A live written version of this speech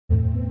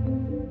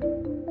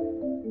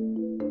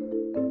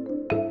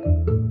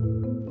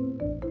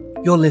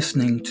You're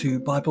listening to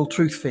Bible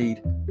Truth Feed,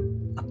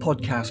 a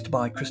podcast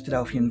by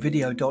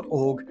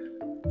Christadelphianvideo.org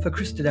for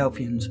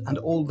Christadelphians and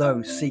all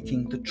those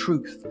seeking the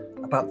truth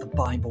about the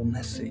Bible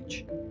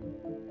message.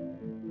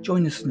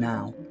 Join us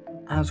now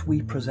as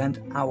we present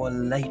our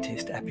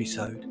latest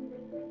episode.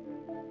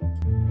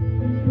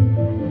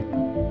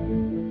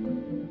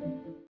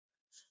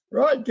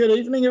 Right, good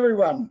evening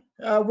everyone.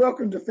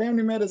 Welcome to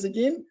Family Matters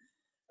again.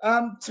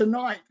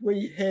 Tonight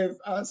we have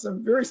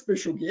some very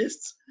special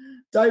guests,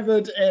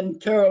 David and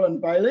Carolyn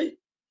Bailey,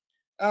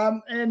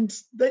 and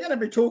they're going to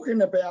be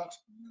talking about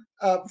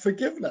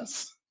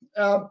forgiveness,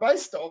 partly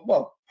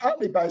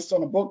based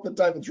on a book that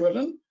David's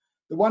written,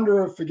 The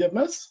Wonder of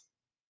Forgiveness.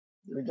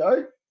 There we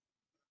go.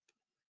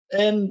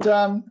 And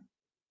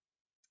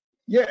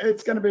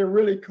it's going to be a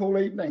really cool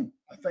evening,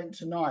 I think,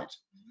 tonight.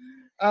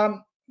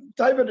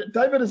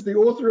 David is the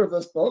author of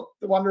this book,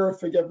 The Wonder of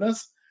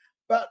Forgiveness,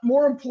 but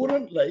more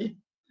importantly,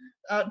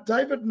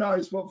 David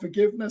knows what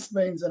forgiveness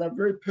means in a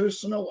very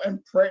personal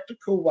and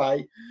practical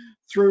way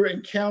through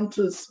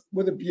encounters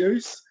with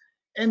abuse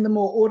and the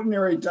more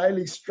ordinary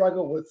daily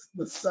struggle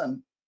with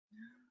sin.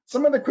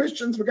 Some of the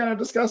questions we're going to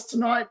discuss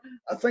tonight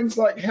are things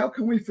like, how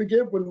can we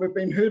forgive when we've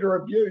been hurt or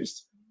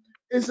abused?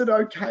 Is it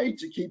okay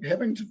to keep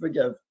having to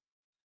forgive?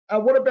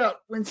 What about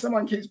when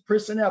someone keeps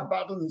pressing our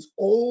buttons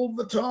all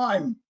the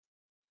time?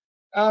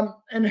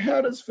 And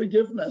how does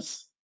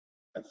forgiveness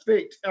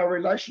affect our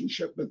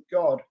relationship with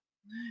God?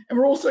 And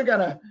we're also going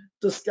to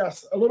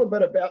discuss a little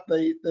bit about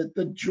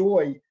the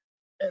joy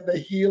and the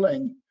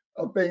healing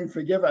of being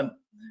forgiven.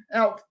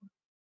 Now,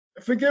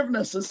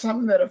 forgiveness is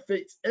something that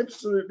affects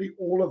absolutely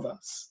all of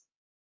us,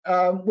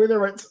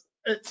 whether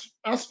it's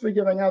us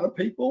forgiving other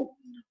people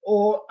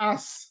or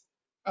us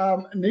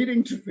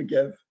needing to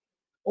forgive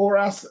or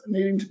us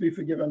needing to be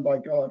forgiven by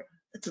God.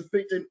 It's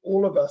affecting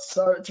all of us.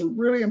 So it's a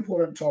really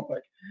important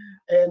topic.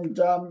 And,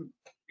 and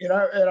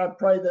I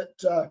pray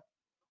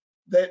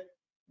that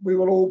we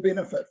will all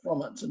benefit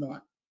from it tonight.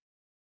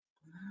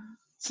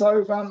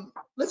 So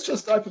let's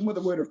just open with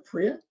a word of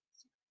prayer.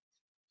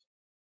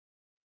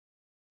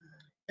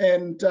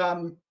 And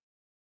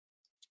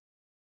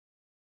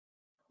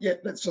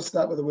let's just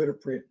start with a word of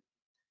prayer.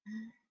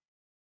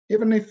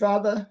 Heavenly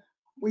Father,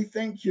 we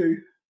thank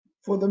you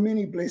for the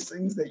many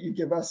blessings that you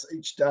give us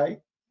each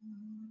day.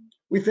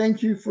 We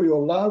thank you for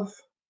your love.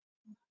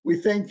 We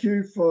thank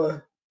you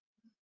for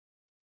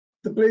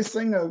the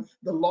blessing of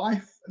the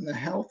life and the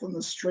health and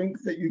the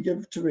strength that you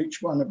give to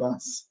each one of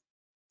us.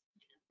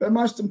 But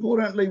most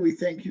importantly, we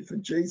thank you for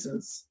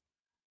Jesus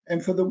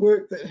and for the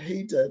work that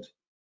he did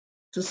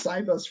to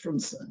save us from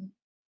sin.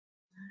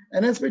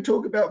 And as we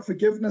talk about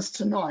forgiveness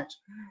tonight,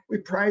 we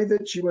pray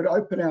that you would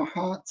open our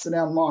hearts and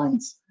our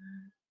minds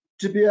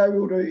to be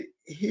able to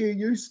hear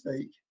you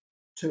speak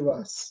to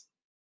us,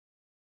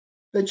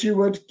 that you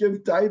would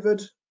give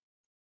David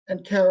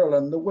and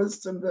Carolyn the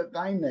wisdom that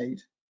they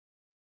need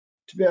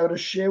to be able to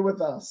share with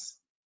us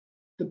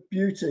the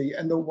beauty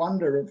and the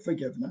wonder of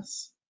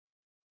forgiveness,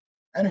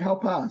 and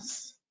help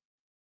us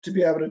to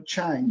be able to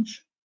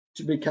change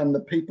to become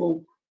the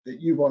people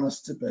that you want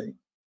us to be.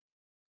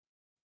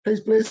 Please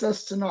bless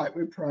us tonight,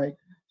 we pray,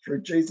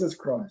 through Jesus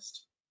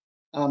Christ.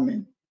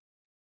 Amen.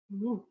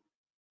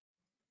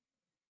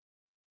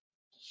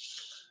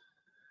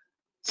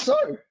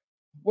 So,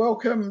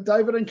 welcome,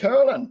 David and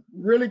Carolyn.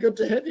 Really good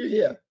to have you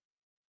here.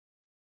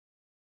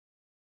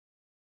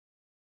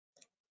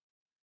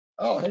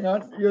 Oh, hang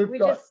on, you're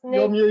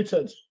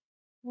muted.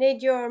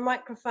 Need your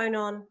microphone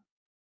on.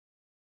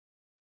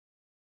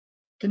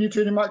 Can you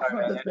turn your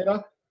microphone? That's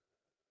better.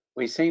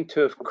 We seem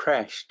to have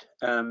crashed,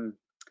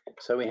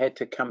 so we had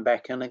to come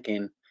back in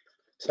again.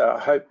 So I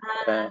hope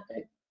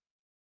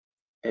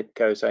it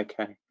goes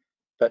okay.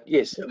 But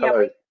yes, yeah,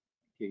 hello.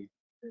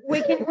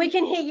 We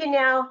can hear you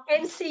now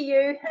and see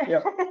you.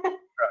 Yep. Right.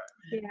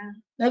 Yeah.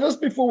 Now, just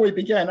before we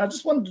begin, I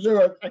just wanted to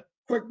do a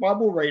quick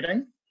Bible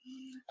reading.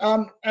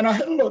 And I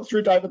had a look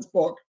through David's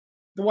book,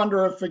 The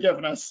Wonder of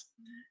Forgiveness.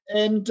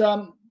 And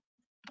the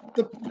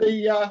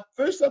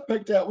verse I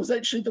picked out was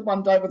actually the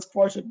one David's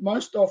quoted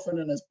most often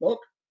in his book.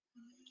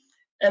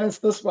 And it's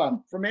this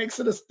one from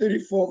Exodus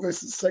 34,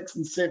 verses 6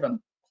 and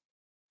 7.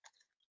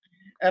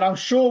 And I'm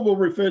sure we'll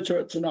refer to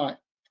it tonight.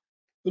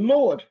 The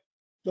Lord,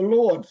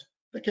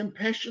 the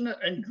compassionate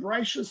and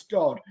gracious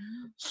God,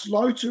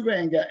 slow to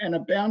anger and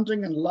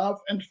abounding in love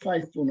and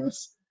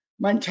faithfulness,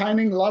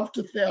 maintaining love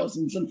to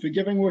thousands and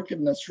forgiving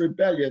wickedness,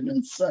 rebellion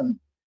and sin.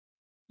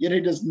 Yet he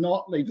does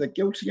not leave the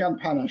guilty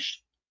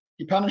unpunished.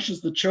 He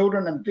punishes the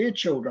children and their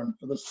children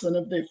for the sin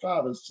of their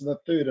fathers to the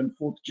third and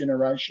fourth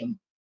generation.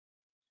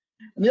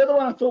 And the other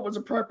one I thought was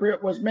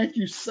appropriate was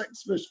Matthew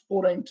 6, verse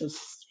 14 to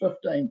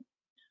 15.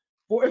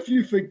 For if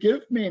you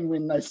forgive men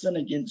when they sin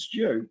against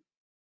you,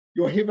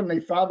 your heavenly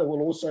Father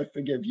will also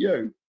forgive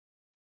you.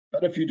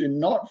 But if you do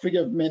not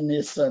forgive men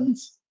their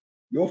sins,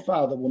 your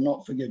Father will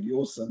not forgive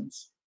your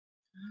sins.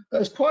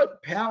 There's quite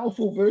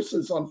powerful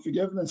verses on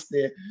forgiveness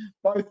there,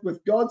 both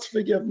with God's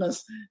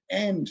forgiveness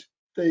and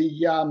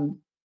the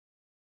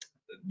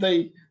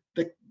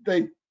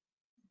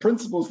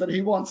principles that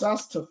he wants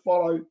us to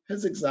follow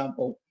his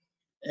example.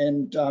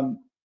 and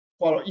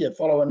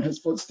follow in his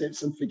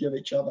footsteps and forgive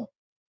each other.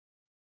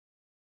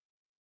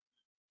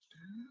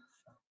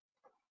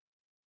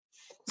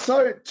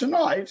 So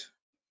tonight,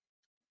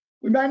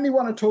 we mainly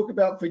want to talk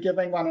about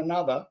forgiving one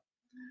another.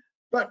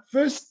 But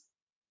first,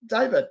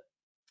 David,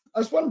 I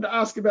just wanted to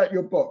ask about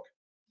your book.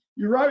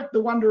 You wrote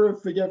The Wonder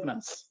of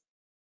Forgiveness.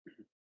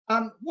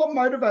 What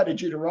motivated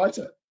you to write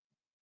it?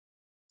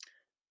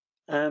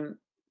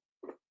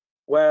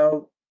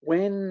 Well,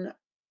 when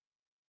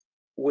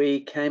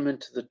we came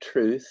into the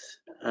truth,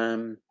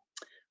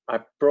 I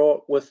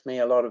brought with me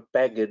a lot of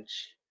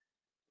baggage.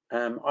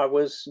 I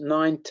was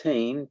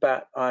 19,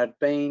 but I'd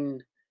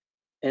been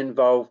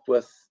involved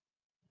with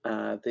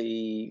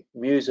the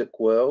music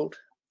world,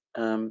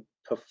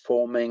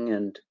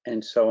 performing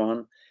and so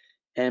on,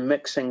 and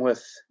mixing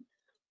with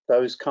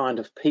those kind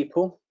of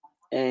people,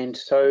 and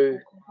so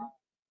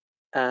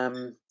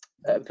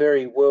a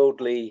very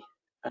worldly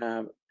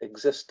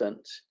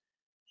existence.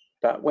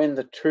 But when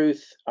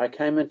I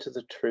came into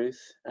the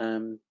truth,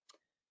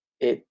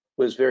 it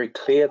was very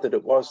clear that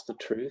it was the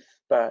truth,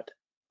 but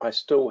I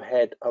still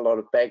had a lot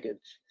of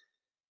baggage.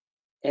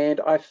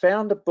 And I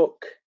found a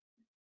book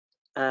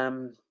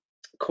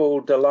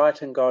called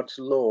Delight in God's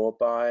Law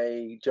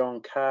by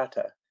John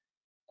Carter.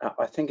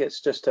 I think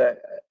it's just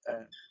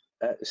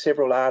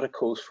several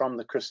articles from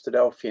the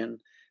Christadelphian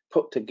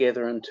put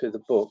together into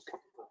the book.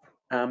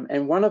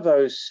 And one of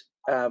those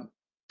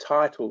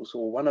titles,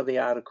 or one of the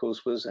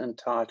articles, was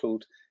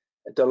entitled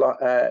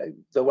The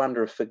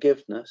Wonder of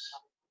Forgiveness.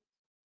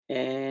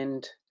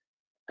 And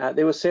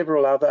there were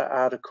several other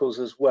articles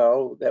as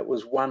well. That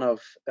was one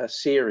of a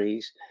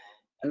series.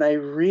 And they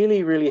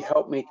really, really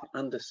helped me to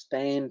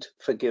understand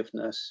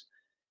forgiveness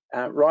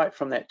right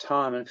from that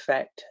time. In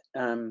fact,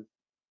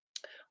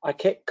 I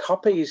kept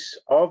copies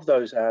of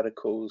those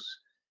articles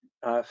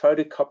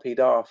photocopied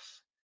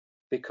off,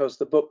 because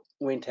the book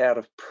went out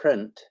of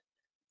print,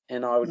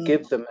 and I would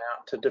give them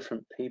out to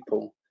different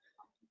people.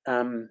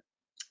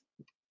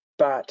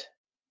 But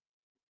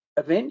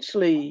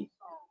eventually,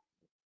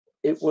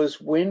 it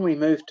was when we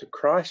moved to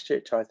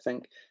Christchurch, I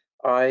think,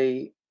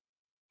 I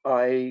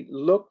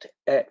looked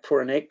for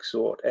an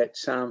exhort at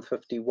Psalm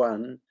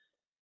 51,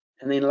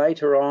 and then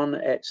later on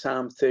at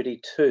Psalm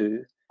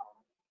 32.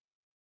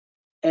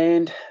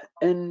 And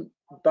in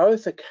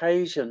both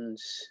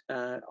occasions,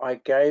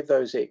 I gave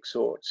those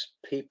exhorts.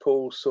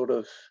 People sort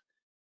of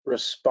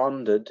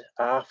responded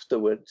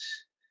afterwards.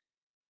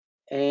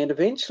 And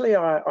eventually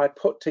I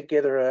put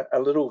together a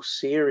little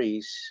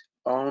series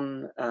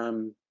on,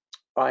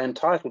 I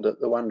entitled it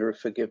The Wonder of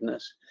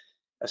Forgiveness,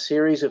 a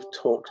series of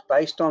talks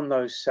based on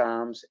those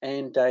Psalms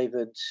and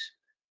David's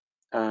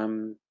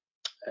sin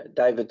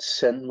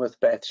with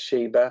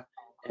Bathsheba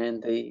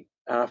and the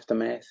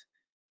aftermath.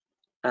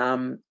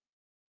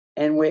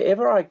 And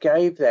wherever I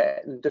gave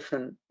that in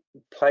different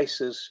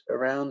places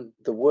around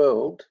the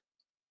world,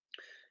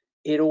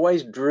 it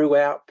always drew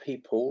out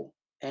people,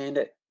 and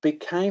it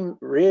became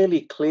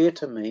really clear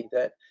to me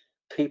that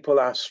people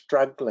are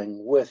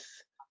struggling with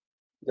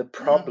the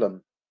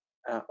problem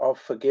of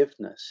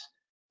forgiveness.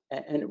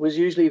 And it was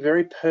usually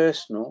very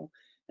personal,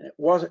 and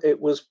it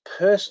was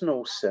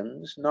personal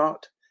sins,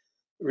 not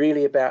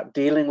really about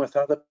dealing with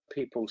other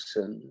people's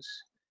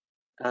sins.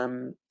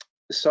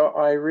 So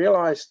I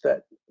realized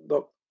that,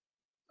 look,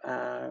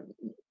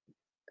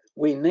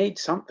 we need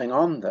something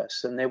on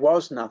this, and there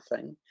was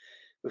nothing.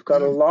 We've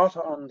got a lot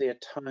on the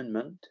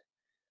atonement,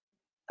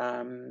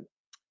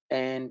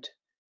 and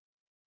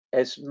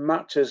as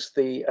much as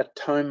the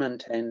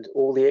atonement and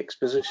all the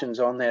expositions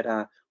on that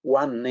are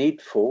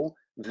needful,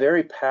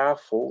 very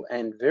powerful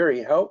and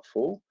very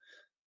helpful,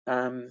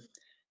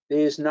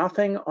 there's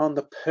nothing on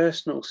the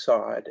personal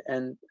side.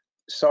 And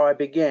so I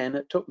began,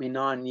 it took me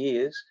 9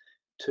 years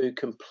to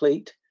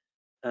complete,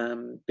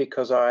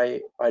 because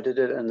I did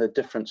it in a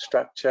different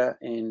structure,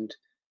 and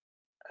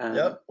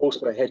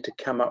also had to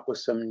come up with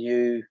some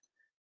new,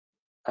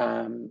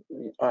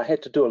 I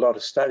had to do a lot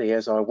of study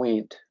as I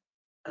went.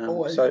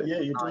 So yeah,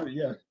 you do,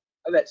 yeah.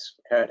 That's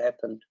how it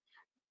happened.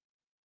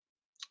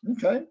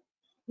 Okay.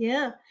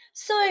 Yeah.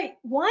 So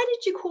why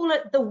did you call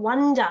it The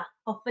Wonder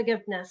of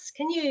Forgiveness?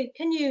 Can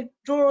you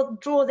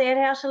draw that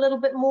out a little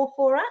bit more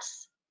for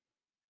us?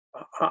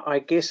 I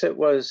guess it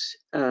was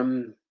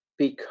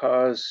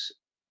because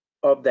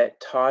of that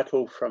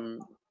title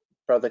from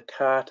Brother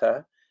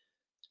Carter.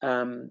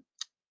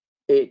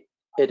 It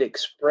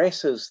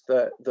expresses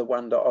the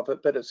wonder of it,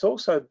 but it's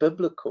also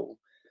biblical.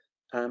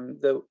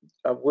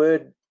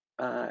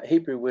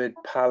 Hebrew word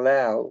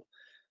palal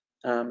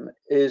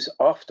is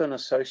often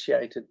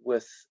associated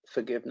with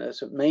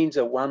forgiveness. It means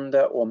a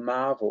wonder or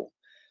marvel,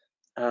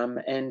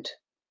 and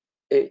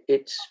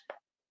it's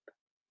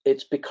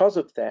because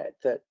of that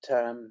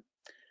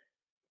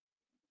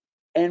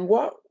and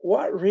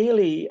what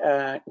really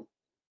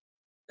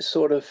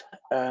sort of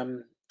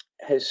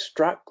has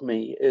struck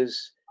me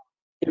is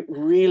it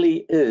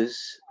really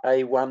is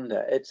a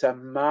wonder. It's a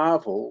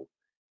marvel,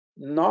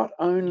 not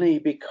only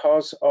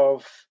because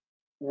of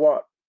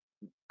what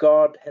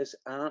God has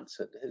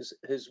answered,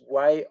 his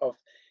way of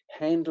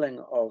handling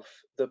of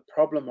the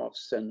problem of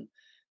sin,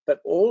 but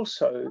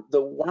also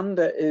the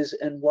wonder is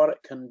in what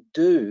it can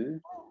do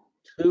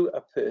to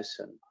a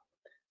person.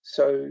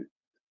 So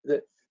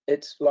that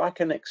it's like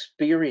an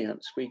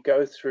experience. We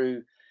go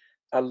through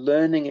a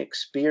learning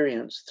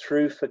experience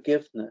through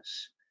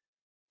forgiveness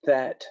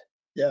that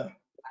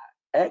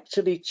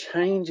actually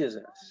changes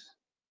us.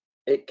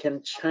 It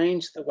can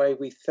change the way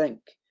we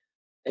think.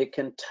 It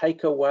can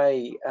take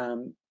away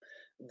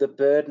the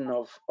burden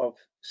of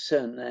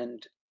sin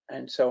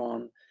and so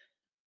on.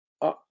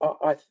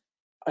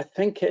 I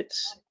think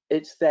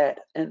it's that,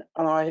 and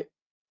I,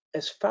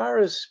 as far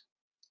as,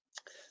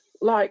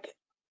 like,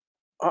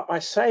 I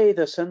say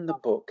this in the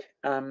book,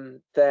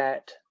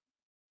 that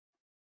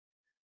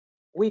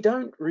we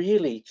don't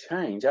really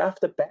change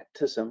after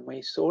baptism.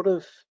 We sort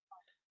of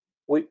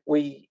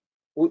we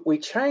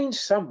change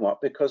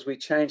somewhat because we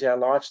change our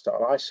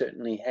lifestyle. I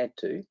certainly had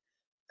to,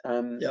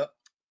 and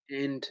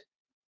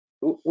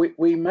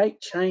we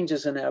make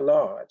changes in our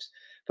lives,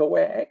 but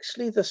we're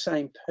actually the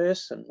same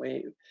person.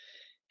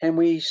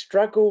 We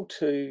struggle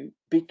to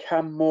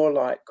become more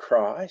like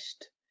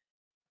Christ,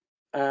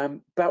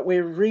 but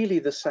we're really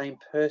the same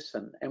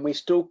person, and we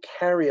still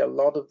carry a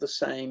lot of the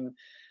same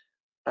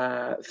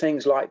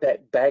things, like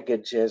that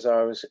baggage, as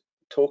I was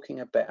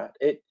talking about.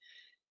 It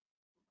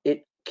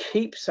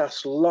keeps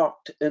us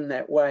locked in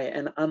that way,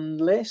 and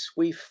unless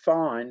we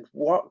find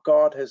what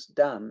God has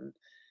done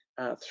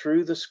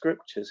through the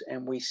scriptures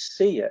and we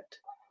see it,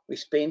 we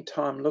spend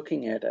time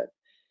looking at it,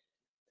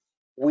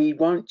 we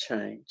won't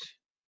change.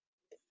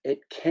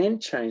 It can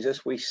change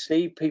us. We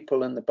see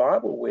people in the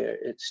Bible where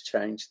it's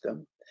changed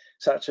them,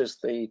 such as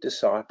the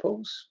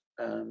disciples,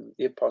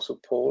 the Apostle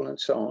Paul, and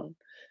so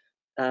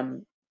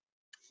on.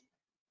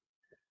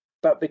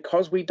 But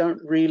because we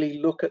don't really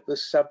look at the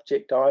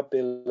subject, I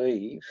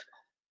believe,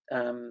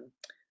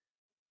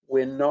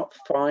 we're not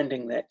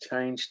finding that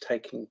change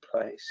taking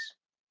place.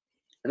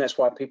 And that's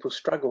why people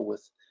struggle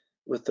with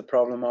the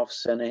problem of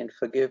sin and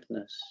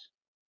forgiveness.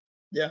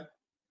 Yeah,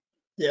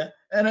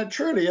 and it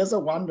truly is a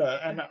wonder.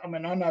 And I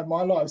mean, I know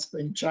my life's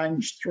been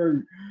changed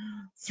through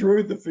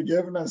the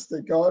forgiveness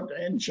that God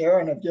and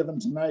Sharon have given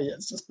to me.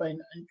 It's just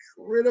been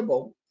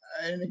incredible,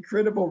 an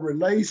incredible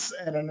release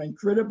and an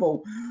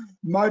incredible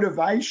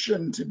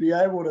motivation to be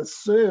able to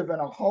serve in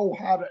a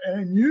wholehearted, in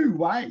a new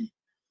way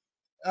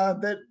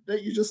that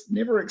you just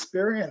never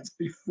experienced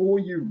before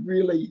you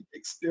really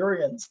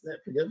experience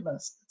that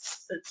forgiveness.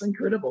 It's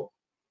incredible.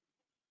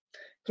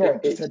 Sorry, I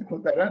just had to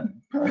put that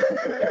in.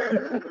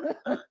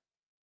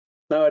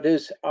 No, it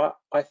is.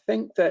 I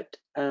think that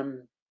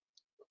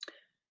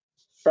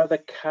Brother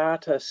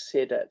Carter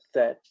said it,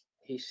 that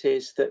he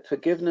says that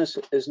forgiveness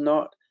is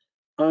not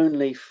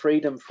only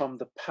freedom from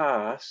the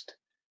past,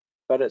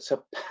 but it's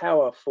a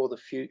power for the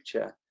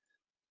future.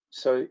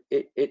 So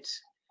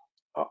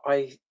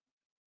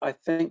I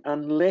think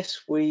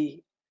unless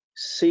we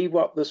see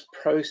what this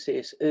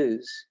process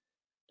is,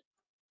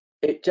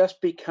 it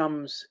just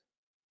becomes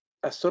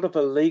a sort of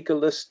a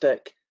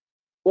legalistic,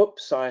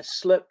 whoops, I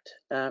slipped,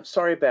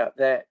 sorry about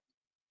that,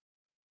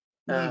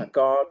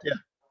 God.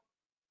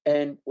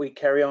 And we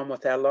carry on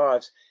with our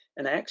lives,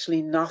 and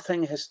actually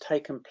nothing has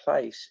taken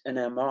place in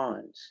our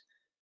minds.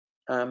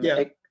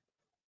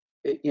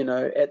 You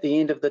know, at the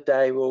end of the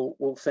day,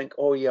 we'll think,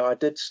 oh yeah, I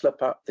did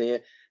slip up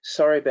there,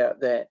 sorry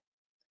about that.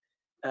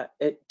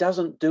 It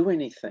doesn't do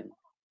anything.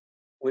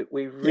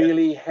 We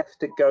really have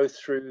to go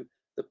through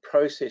the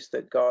process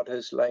that God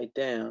has laid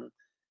down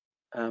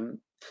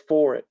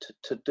for it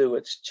to do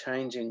its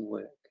changing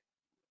work.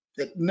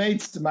 It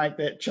needs to make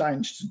that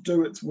change to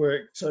do its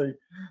work, to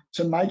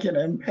make an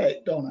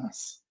impact on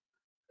us.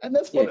 And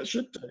that's what it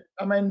should do.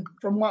 I mean,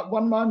 from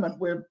one moment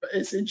we're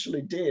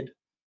essentially dead,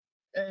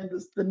 and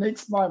the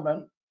next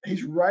moment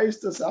he's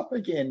raised us up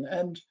again.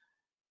 And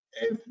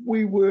if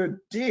we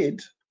were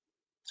dead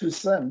to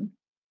sin,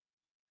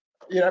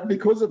 you know,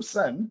 because of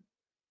sin,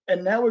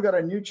 and now we've got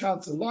a new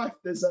chance of life,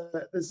 there's a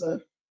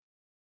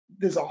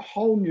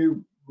whole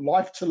new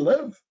life to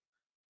live,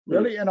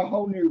 really, in a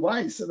whole new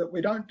way, so that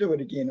we don't do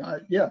it again.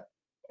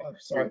 I'm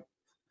sorry.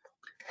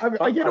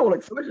 I get all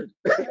excited.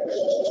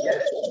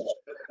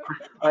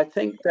 I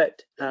think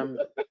that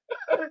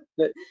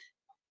that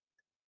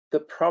the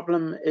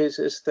problem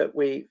is that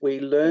we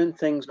learn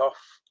things off,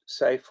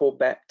 say, for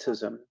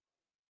baptism,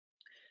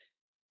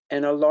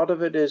 and a lot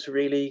of it is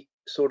really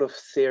sort of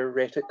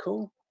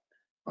theoretical.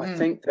 I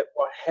think that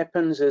what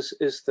happens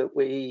is that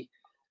we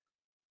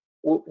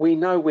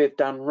know we've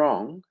done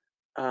wrong,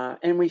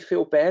 and we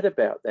feel bad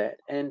about that.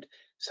 And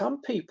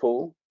some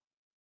people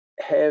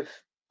have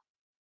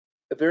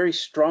very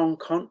strong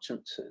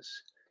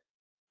consciences.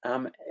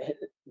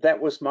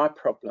 That was my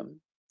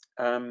problem.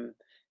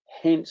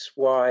 Hence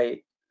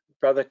why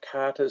Brother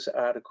Carter's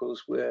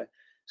articles were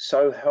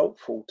so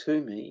helpful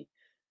to me,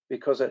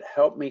 because it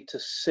helped me to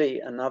see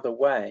another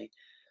way.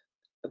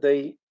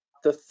 The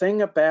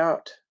thing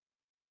about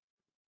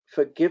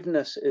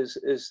forgiveness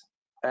is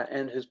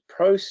and his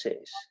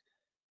process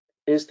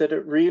is that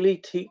it really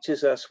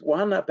teaches us,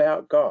 one,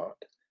 about God.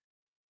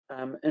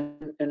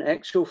 In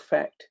actual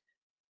fact,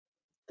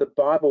 the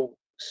Bible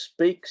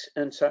speaks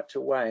in such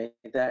a way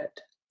that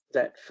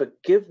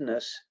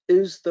forgiveness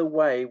is the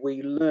way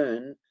we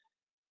learn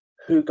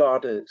who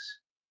God is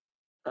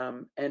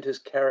and his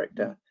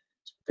character.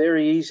 It's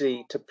very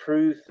easy to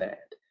prove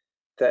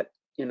that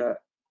you know,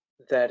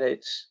 that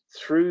it's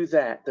through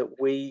that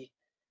we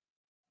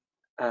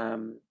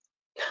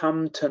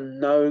come to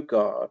know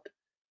God.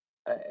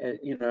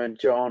 You know, in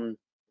John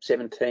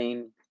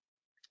 17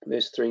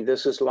 verse 3,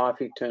 this is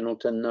life eternal,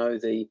 to know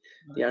thee,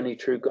 the only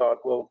true God.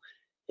 Well,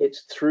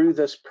 it's through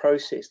this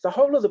process. The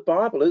whole of the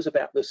Bible is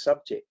about this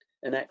subject,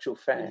 in actual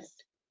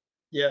fact.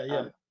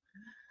 Yeah.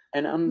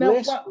 And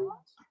unless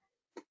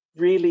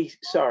really,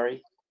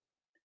 sorry.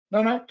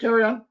 No,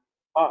 carry on.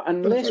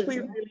 Unless we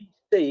really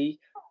see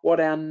what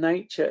our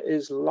nature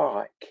is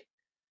like,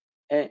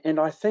 and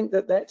I think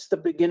that that's the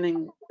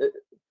beginning.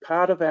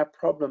 Part of our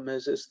problem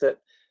is that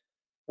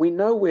we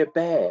know we're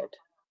bad,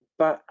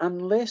 but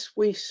unless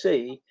we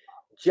see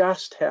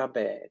just how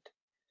bad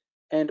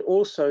and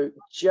also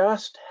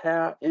just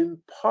how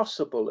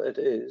impossible it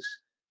is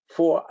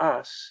for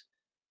us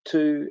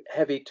to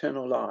have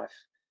eternal life,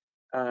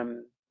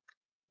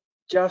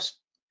 just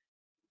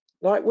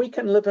like we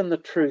can live in the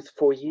truth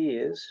for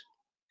years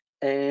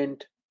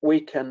and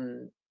we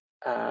can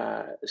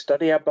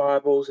study our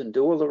Bibles and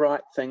do all the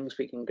right things.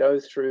 We can go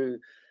through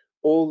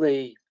all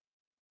the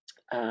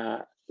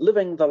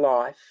living the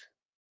life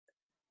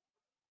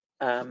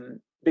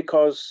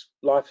because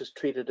life has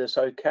treated us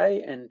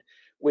okay, and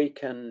we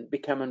can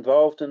become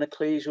involved in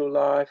ecclesial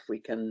life. We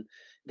can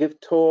give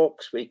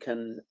talks. We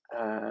can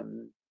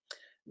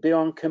be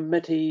on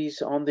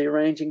committees, on the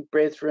Arranging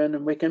Brethren,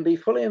 and we can be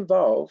fully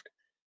involved,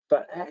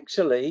 but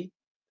actually,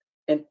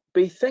 and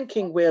be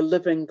thinking we're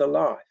living the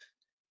life,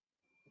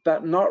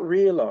 but not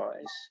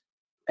realize.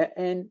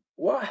 And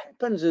what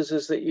happens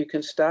is that you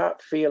can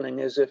start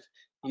feeling as if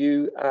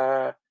you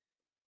are,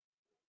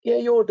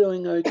 you're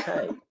doing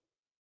okay.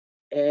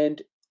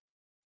 And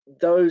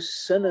those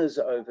sinners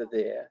over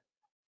there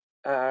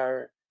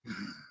are,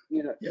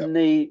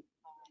 need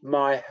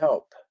my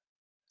help.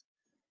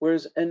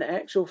 Whereas in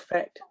actual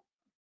fact,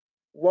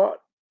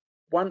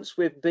 once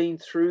we've been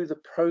through the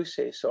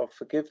process of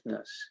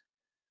forgiveness,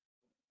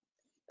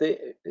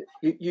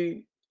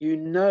 you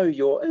know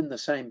you're in the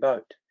same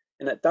boat.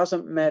 And it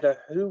doesn't matter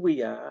who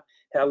we are,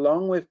 how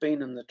long we've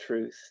been in the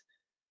truth,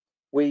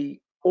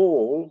 we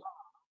all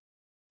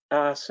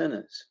are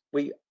sinners.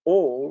 We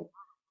all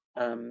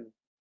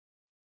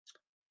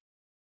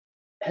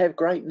have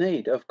great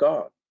need of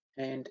God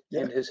and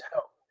his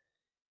help.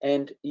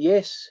 And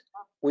yes,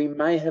 we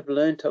may have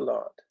learnt a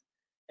lot,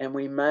 and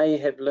we may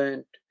have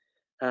learnt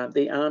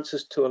the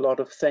answers to a lot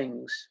of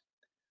things,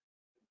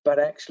 but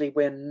actually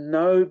we're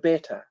no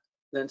better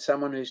than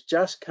someone who's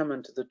just come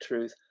into the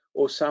truth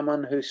or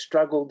someone who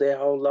struggled their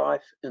whole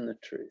life in the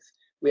truth.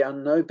 We are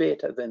no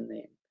better than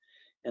them.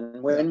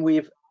 And when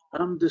we've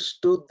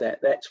understood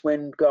that, that's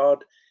when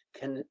God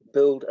can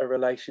build a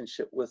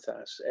relationship with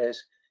us,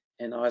 as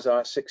in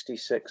Isaiah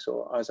 66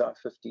 or Isaiah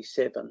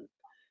 57,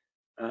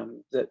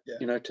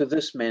 to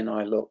this man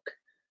I look,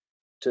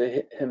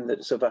 to him that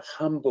is of a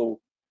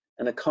humble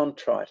and a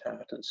contrite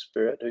heart and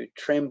spirit, who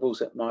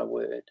trembles at my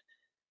word,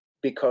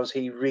 because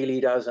he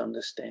really does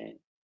understand.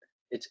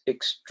 It's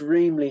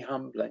extremely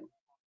humbling.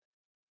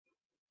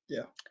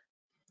 Yeah.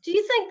 Do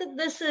you think that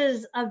this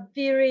is a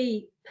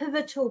very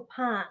pivotal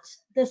part,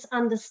 this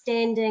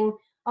understanding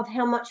of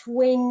how much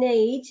we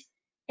need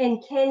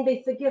and can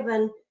be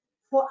forgiven,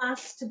 for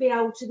us to be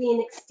able to then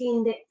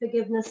extend that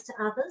forgiveness to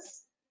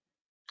others?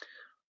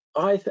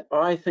 I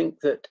think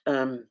that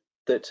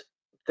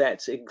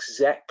that's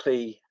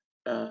exactly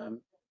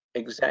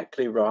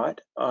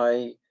right.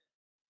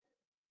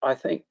 I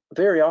think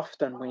very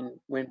often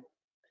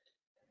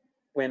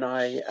when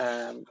I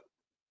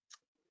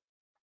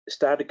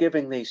started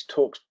giving these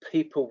talks,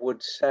 people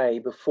would say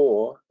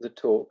before the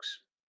talks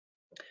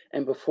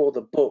and before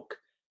the book,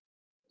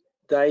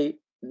 they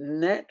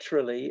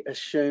naturally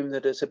assume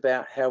that it's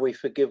about how we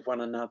forgive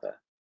one another.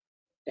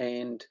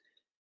 And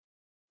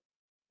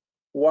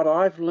what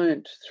I've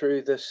learned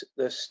through this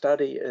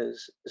study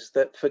is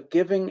that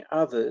forgiving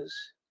others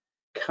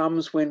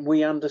comes when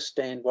we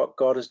understand what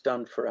God has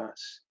done for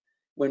us.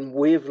 When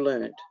we've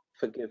learned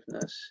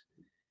forgiveness,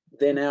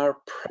 then our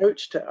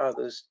approach to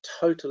others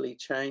totally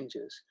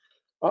changes.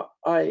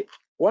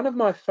 One of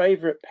my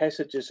favorite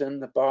passages in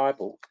the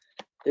Bible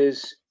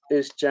is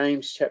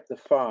James chapter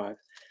 5.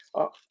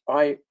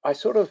 I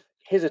sort of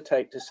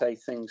hesitate to say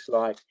things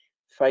like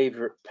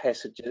favorite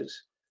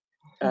passages,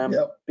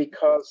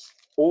 because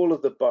all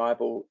of the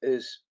Bible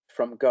is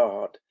from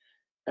God,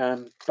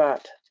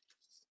 but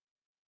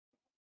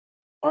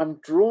I'm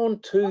drawn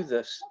to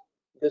this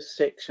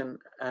section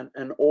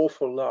an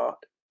awful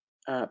lot,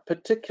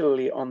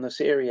 particularly on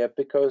this area,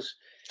 because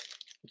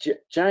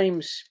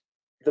James,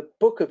 the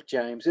book of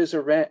James, is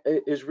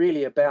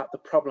really about the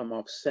problem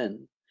of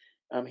sin.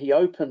 He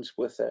opens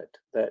with it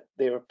that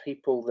there are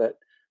people that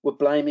were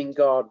blaming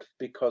God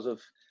because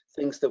of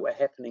things that were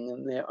happening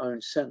in their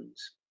own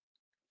sins,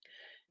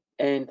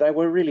 and they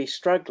were really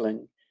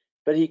struggling.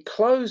 But he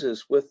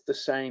closes with the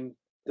same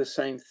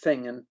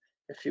thing. And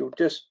if you'll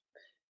just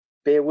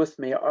bear with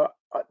me,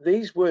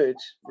 these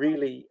words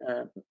really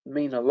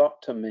mean a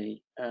lot to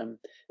me.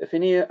 If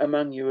any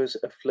among you is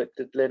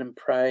afflicted, let him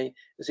pray.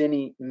 Is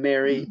any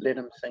merry, let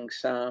him sing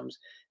psalms.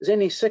 Is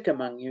any sick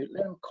among you,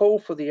 let him call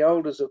for the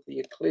elders of the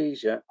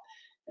ecclesia,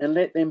 and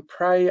let them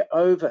pray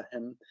over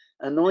him,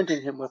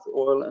 anointing him with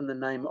oil in the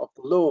name of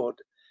the Lord.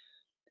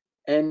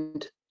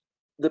 And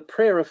the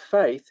prayer of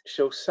faith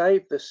shall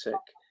save the sick,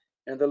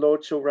 and the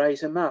Lord shall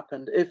raise him up.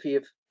 And if he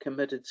have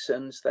committed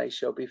sins, they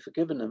shall be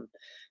forgiven him.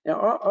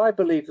 Now, I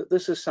believe that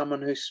this is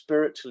someone who's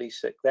spiritually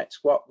sick. That's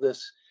what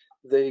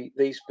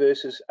these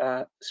verses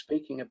are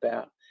speaking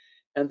about.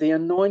 And the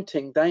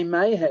anointing, they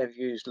may have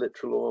used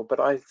literal oil, but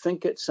I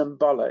think it's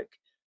symbolic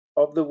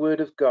of the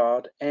word of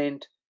God,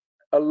 and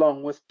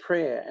along with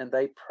prayer. And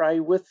they pray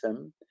with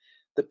them.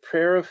 The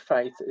prayer of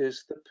faith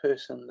is the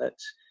person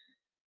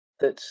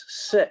that's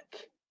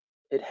sick.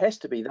 It has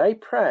to be. They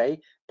pray,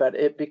 but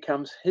it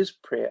becomes his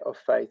prayer of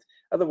faith.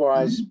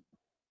 Otherwise,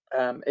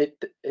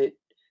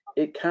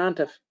 it can't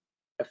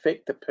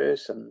affect the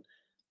person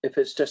if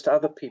it's just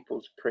other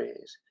people's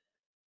prayers.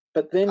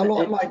 But then a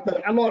lot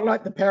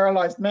like the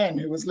paralyzed man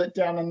who was let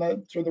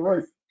down through the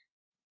roof.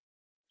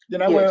 You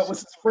know, yes, where it was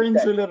his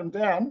friends who let him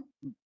down.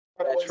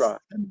 But that's right.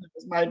 Him that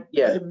was made,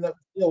 him that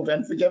was healed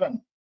and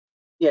forgiven.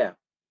 Yeah,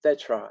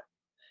 that's right.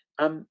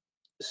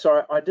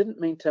 Sorry, I didn't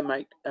mean to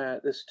make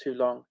this too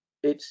long.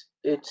 It's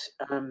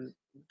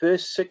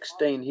verse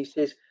 16. He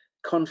says,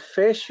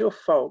 confess your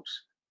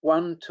faults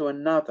one to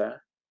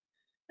another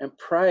and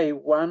pray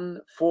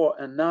one for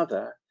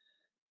another,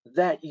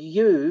 that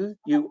you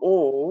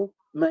all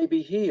may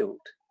be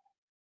healed.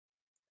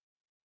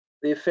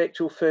 The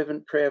effectual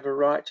fervent prayer of a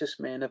righteous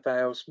man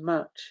avails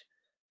much.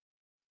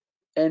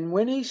 And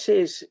when he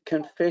says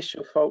confess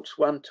your faults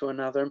one to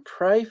another and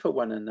pray for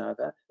one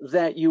another,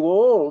 that you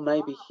all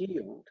may be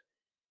healed,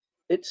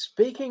 it's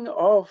speaking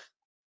of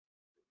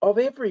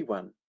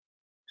everyone,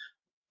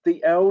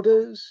 the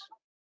elders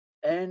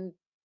and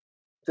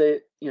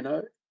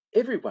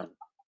everyone.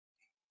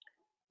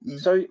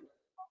 So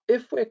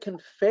if we're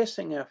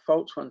confessing our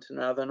faults one to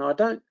another, and I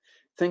don't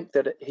think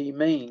that he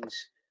means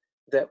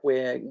that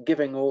we're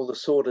giving all the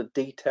sordid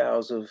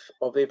details of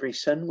every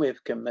sin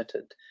we've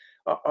committed.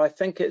 I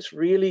think it's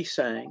really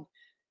saying,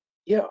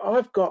 yeah,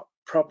 I've got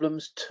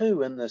problems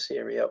too in this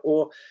area,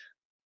 or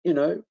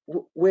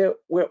we're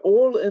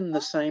all in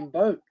the same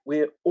boat.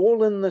 We're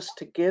all in this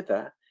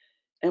together,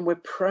 and we're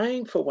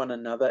praying for one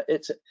another.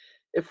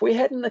 If we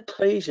had an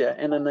ecclesia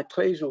and an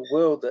ecclesial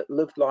world that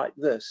lived like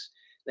this,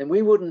 then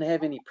we wouldn't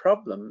have any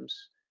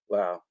problems.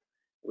 Well,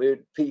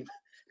 we'd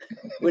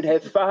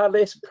have far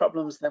less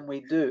problems than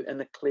we do in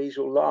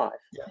ecclesial life,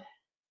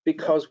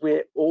 because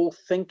we're all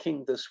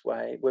thinking this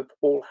way. We've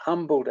all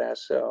humbled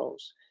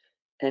ourselves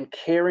and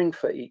caring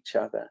for each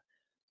other.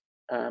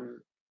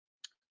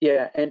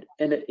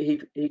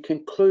 He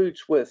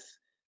concludes with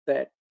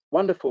that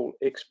wonderful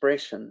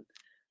expression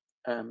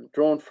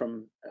drawn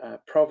from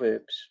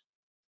Proverbs.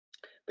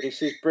 But he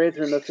says,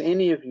 brethren, if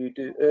any of you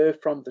do err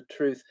from the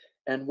truth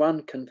and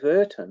one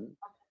convert him,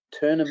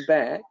 turn him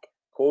back,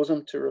 cause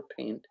him to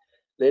repent,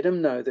 let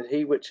him know that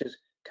he which has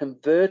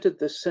converted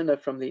the sinner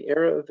from the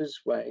error of his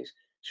ways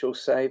shall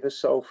save a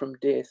soul from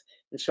death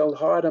and shall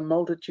hide a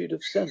multitude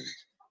of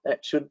sins.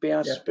 That should be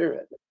our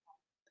spirit.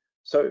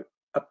 So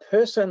a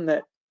person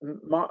that,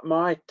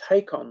 my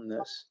take on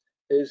this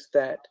is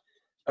that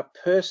a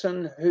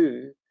person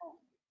who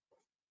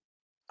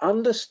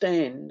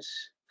understands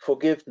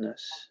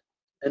forgiveness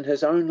in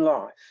his own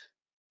life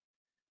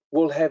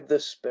will have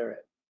this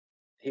spirit.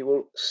 He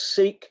will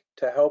seek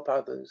to help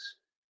others.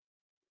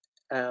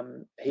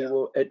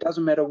 It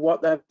doesn't matter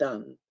what they've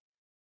done,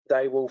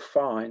 they will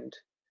find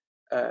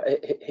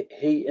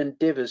he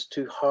endeavors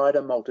to hide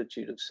a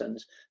multitude of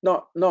sins,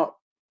 not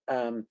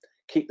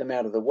keep them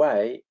out of the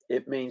way.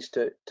 It means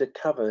to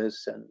cover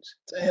his sins,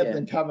 to have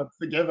them covered,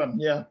 forgiven.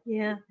 Yeah.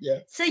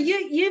 So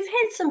you've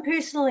had some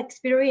personal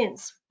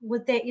experience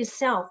with that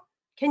yourself.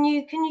 Can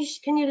you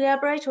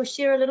elaborate or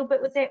share a little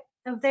bit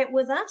of that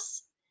with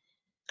us,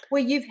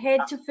 where you've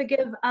had to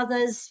forgive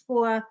others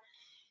for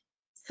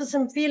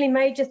some fairly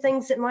major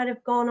things that might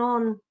have gone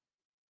on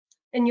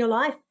in your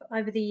life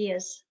over the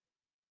years?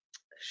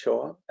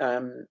 Sure.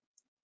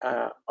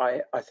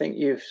 I think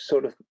you've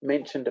sort of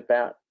mentioned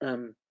about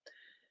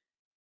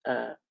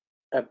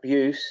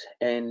abuse,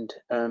 and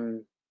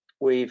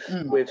we've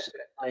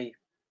certainly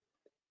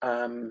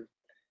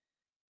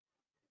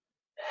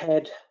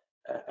had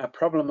a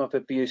problem of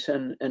abuse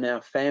in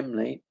our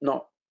family.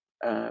 Not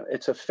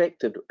it's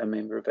affected a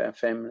member of our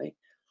family,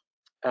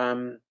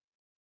 and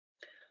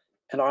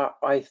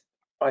I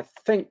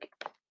think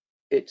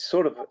it's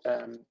sort of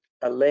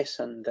a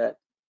lesson that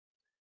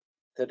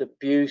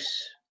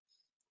abuse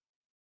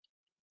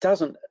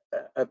doesn't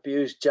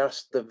abuse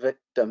just the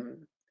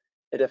victim.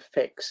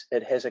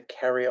 It has a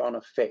carry-on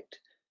effect,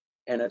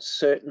 and it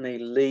certainly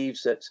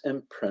leaves its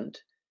imprint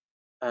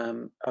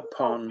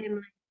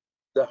upon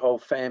the whole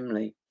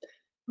family.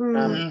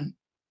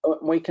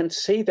 We can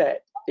see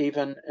that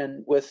even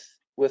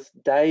with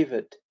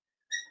David,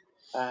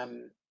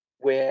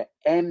 where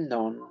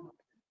Amnon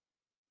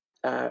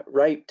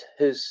raped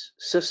his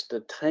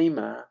sister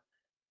Tamar,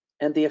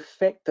 and the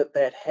effect that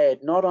that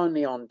had not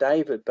only on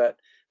David but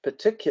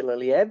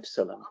particularly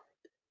Absalom.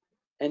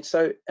 And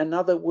so, in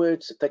other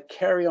words, the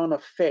carry-on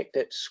effect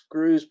that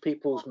screws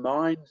people's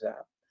minds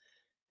up.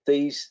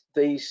 These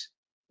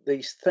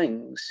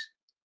things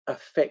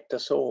affect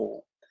us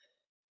all,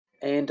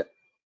 and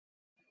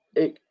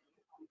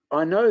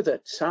I know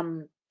that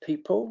some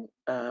people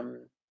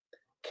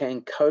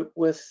can cope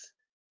with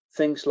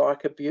things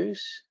like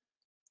abuse.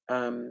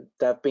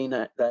 They've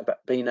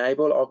been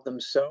able of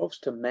themselves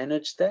to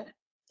manage that,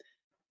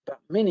 but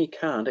many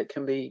can't. It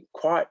can be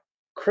quite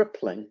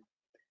crippling,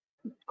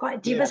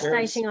 quite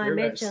devastating, I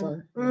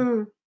imagine.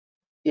 So.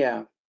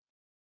 Yeah,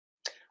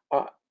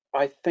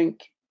 I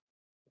think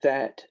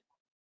that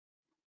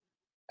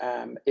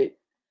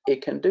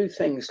it can do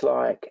things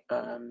like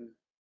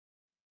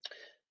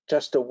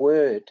just a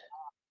word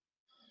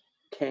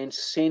can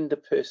send a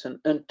person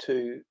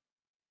into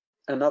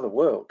another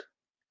world.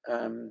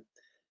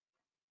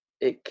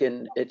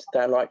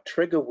 They're like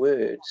trigger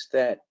words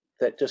that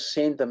just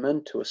send them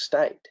into a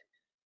state,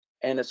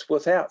 and it's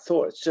without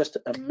thought. It's just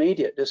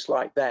immediate, just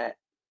like that.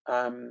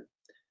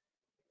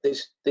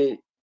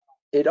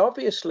 It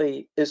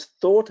obviously is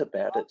thought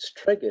about, it's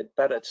triggered,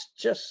 but it's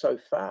just so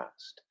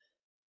fast.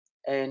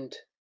 And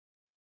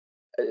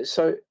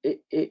so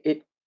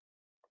it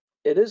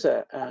is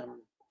a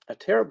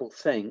terrible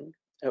thing.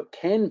 It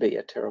can be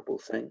a terrible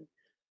thing.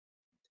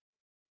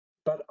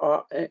 But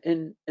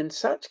in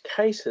such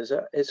cases,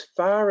 as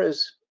far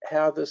as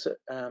how this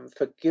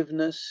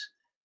forgiveness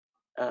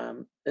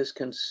is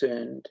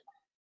concerned,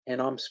 and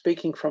I'm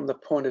speaking from the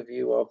point of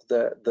view of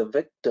the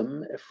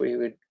victim, if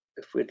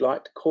we'd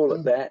like to call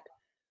it that,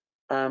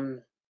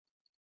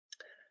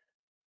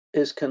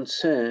 is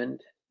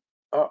concerned,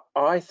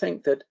 I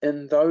think that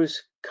in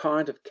those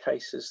kind of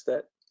cases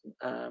that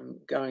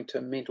going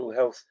to mental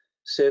health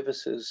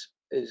services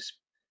is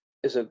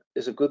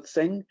a good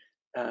thing.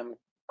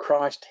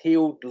 Christ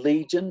healed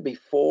Legion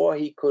before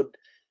he could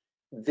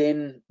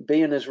then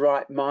be in his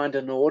right mind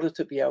in order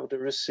to be able to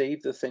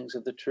receive the things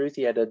of the truth.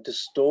 He had a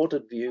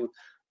distorted view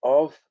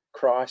of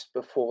Christ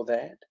before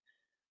that.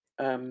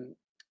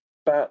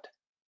 But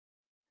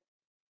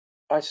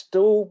I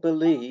still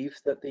believe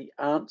that the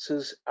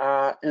answers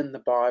are in the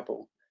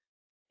Bible.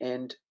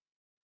 And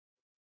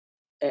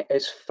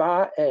as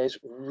far as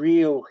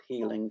real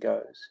healing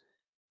goes,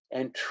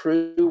 and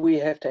true, we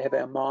have to have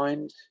our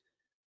minds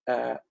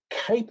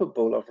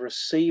capable of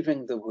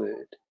receiving the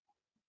word.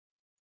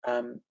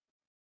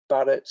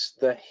 But it's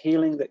the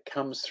healing that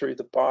comes through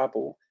the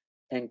Bible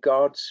and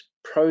God's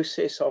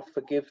process of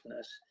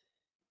forgiveness.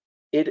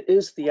 It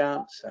is the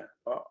answer.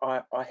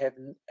 I have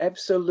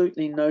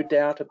absolutely no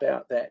doubt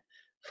about that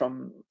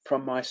from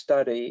my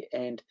study,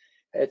 and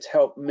it's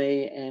helped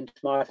me and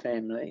my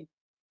family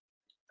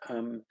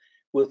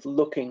with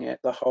looking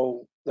at the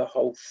whole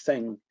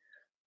thing.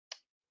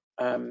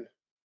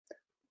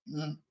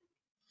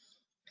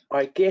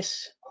 I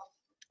guess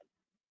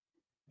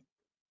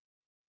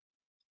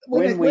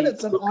when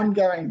it's an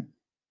ongoing,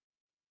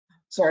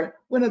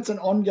 when it's an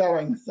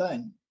ongoing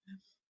thing,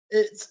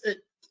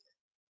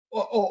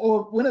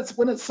 or when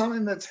it's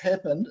something that's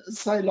happened,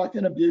 say like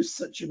an abuse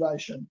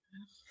situation,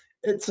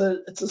 it's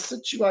a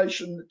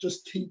situation that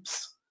just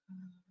keeps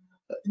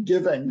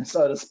giving,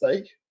 so to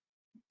speak.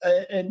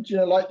 And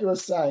like you were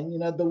saying,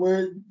 the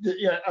word,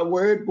 a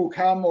word will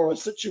come or a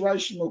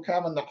situation will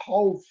come, and the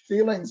whole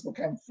feelings will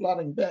come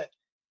flooding back.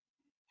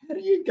 How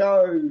do you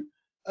go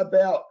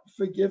about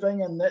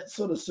forgiving in that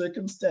sort of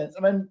circumstance?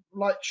 I mean,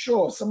 like,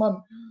 sure,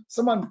 someone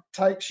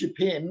takes your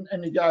pen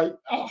and you go,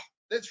 oh,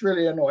 that's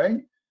really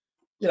annoying.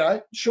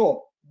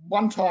 Sure,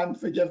 one-time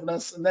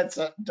forgiveness and that's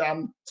it,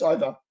 done, it's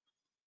over.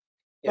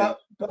 Yeah.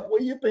 But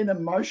where you've been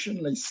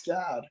emotionally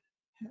scarred,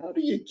 how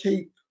do you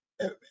keep,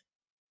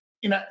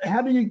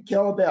 how do you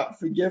go about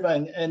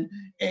forgiving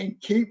and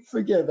keep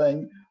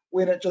forgiving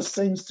when it just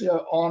seems to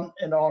go on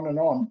and on and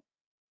on?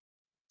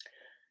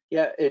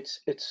 Yeah, it's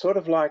sort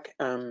of like,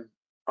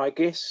 I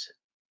guess,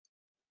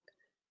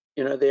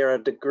 there are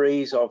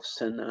degrees of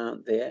sin,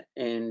 aren't there?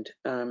 And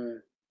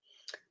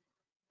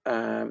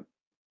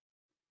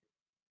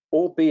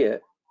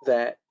albeit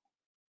that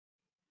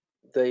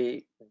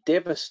the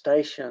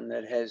devastation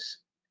that has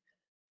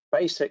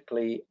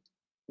basically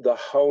the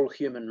whole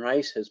human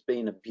race has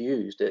been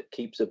abused, it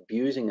keeps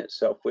abusing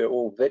itself. We're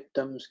all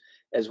victims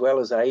as well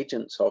as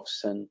agents of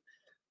sin.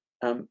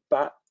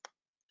 But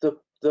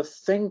the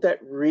thing that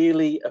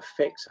really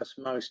affects us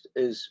most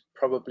is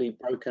probably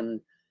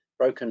broken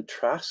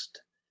trust,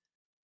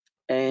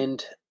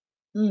 and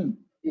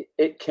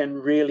it can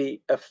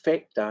really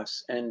affect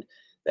us, and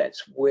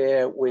that's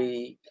where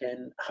we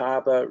can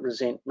harbor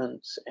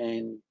resentments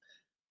and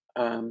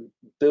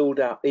build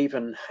up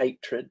even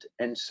hatred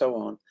and so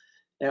on.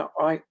 Now,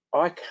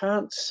 I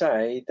can't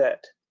say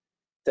that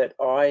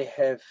I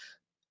have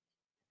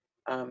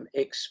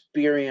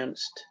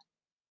experienced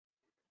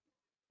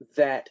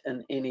that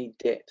in any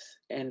depth,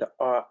 and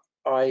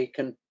I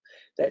can.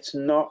 That's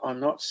not. I'm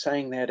not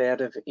saying that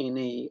out of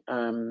any.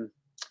 I'm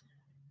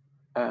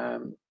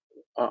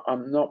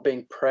not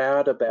being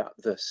proud about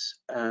this.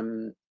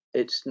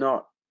 It's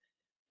not.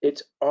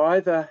 It's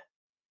either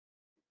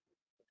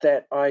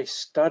that I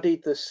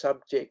studied the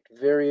subject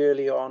very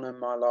early on in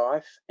my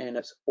life, and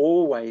it's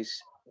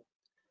always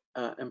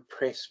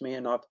impressed me,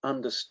 and I've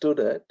understood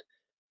it,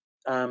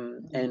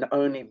 and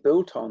only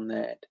built on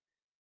that,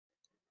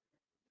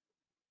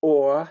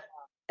 or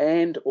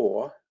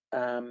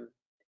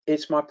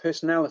it's my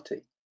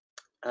personality.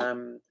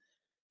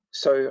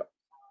 So,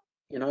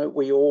 you know,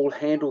 we all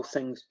handle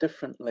things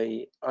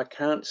differently. I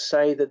can't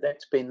say that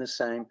that's been the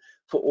same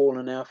for all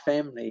in our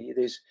family.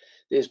 There's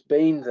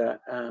been the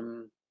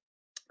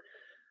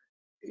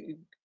you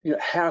know,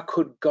 how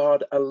could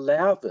God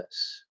allow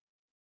this?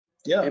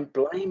 Yeah. And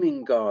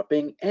blaming God,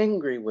 being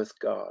angry with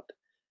God.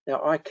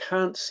 Now, I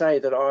can't say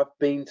that I've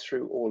been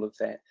through all of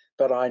that,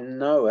 but I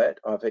know it.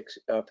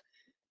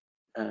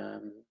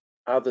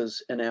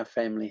 Others in our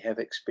family have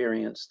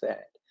experienced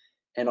that,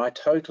 and I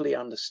totally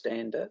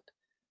understand it.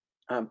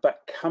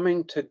 But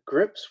coming to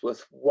grips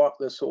with what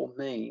this all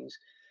means,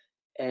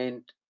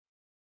 and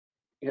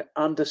you know,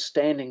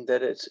 understanding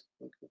that it's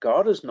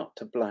God is not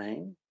to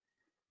blame,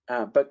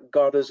 but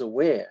God is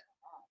aware.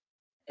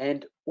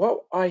 And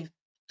what I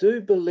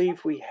do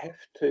believe we have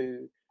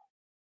to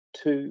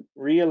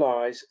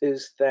realize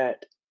is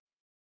that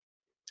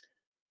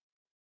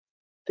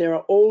there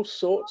are all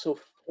sorts of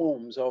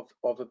forms of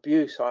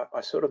abuse.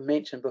 I sort of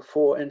mentioned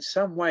before, in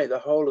some way the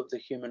whole of the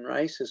human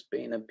race has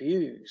been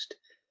abused.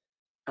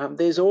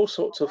 There's all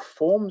sorts of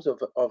forms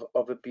of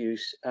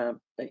abuse.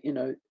 You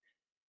know,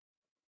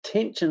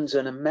 tensions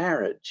in a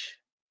marriage,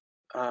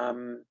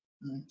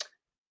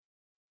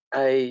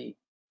 a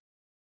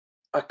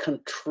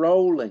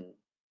controlling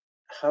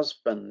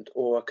husband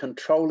or a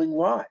controlling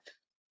wife.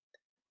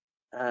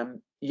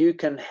 You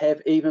can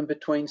have, even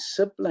between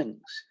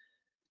siblings,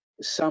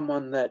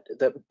 someone that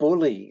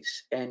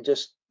bullies and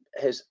just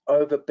has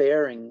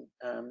overbearing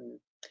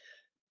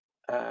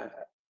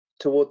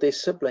toward their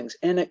siblings,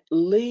 and it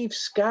leaves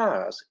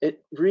scars.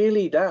 It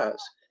really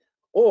does.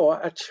 Or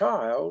a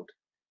child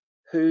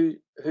who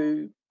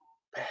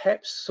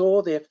perhaps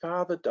saw their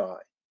father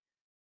die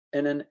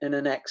in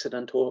an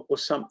accident or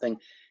something.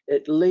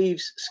 It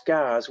leaves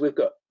scars.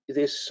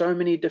 There's so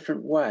many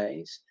different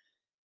ways,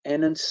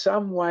 and in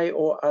some way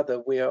or other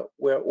we're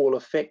all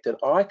affected.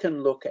 I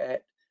can look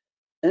at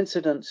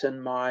incidents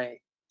in my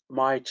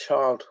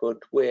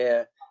childhood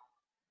where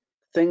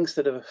things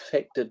that have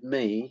affected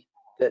me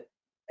that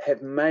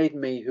have made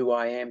me who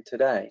I am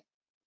today.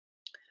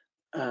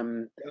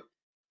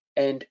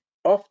 And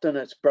often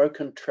it's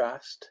broken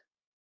trust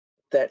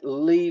that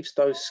leaves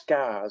those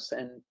scars,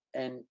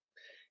 and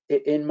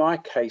in my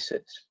case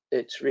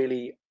it's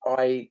really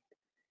I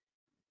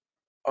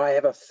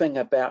have a thing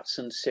about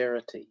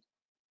sincerity,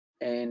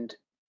 and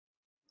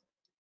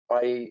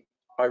I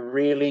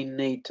really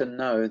need to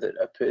know that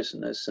a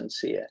person is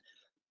sincere,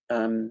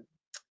 and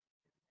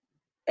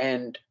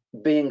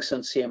being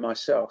sincere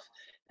myself.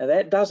 Now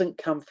that doesn't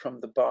come from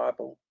the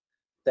Bible.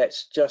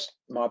 That's just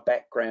my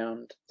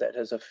background that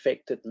has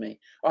affected me.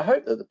 I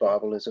hope that the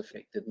Bible has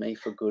affected me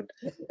for good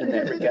in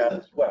that regard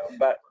as well.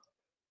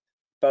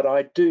 But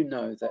I do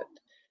know that.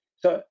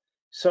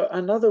 So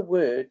in other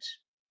words,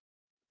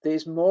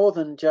 there's more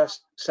than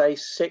just, say,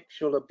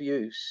 sexual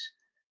abuse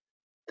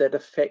that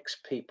affects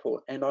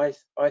people. And I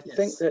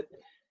think that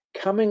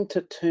coming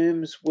to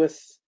terms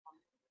with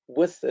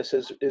this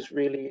is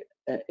really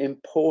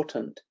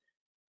important.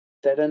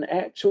 That in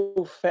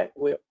actual fact,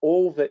 we're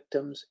all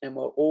victims and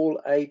we're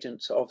all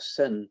agents of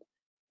sin.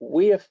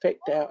 We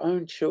affect our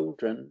own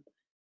children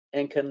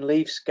and can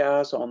leave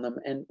scars on them,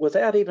 and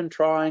without even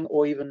trying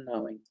or even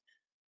knowing.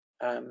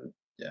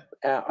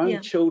 Our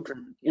own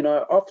children, you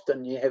know,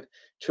 often you have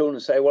children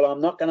say, well, I'm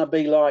not going to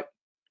be like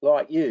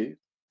you.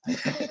 You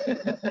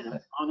know,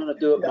 I'm going to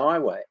do it my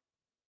way.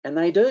 And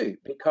they do,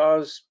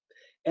 because,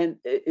 and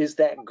is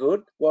that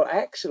good? Well,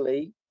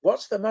 actually,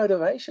 what's the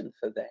motivation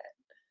for that?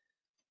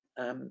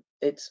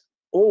 It's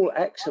all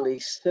actually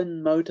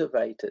sin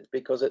motivated,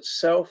 because it's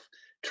self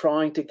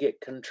trying to get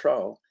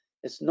control.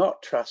 It's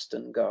not trust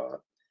in God.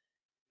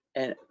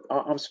 And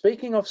I'm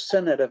speaking of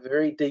sin at a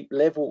very deep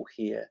level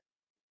here.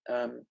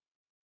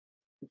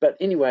 But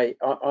anyway,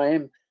 I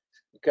am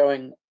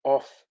going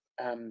off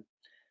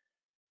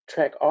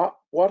track.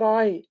 What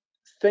I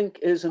think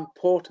is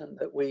important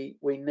that we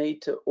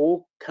need to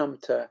all come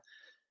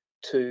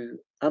to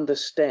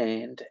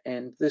understand,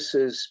 and this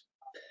is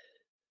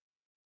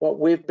what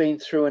we've been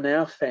through in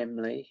our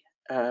family,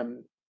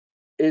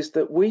 is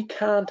that we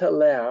can't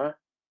allow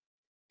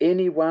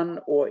anyone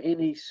or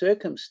any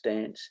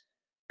circumstance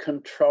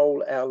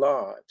control our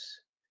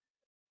lives.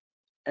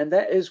 And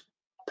that is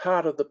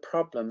part of the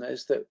problem,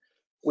 is that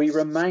we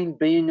remain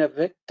being a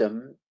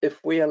victim if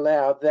we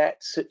allow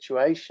that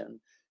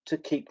situation to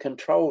keep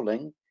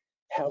controlling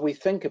how we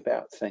think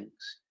about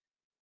things.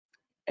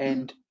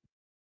 And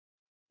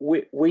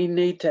we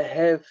need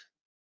to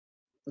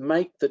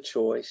make the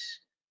choice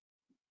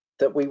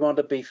that we want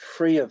to be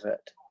free of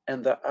it.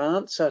 And the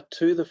answer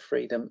to the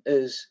freedom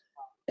is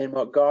in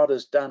what God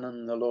has done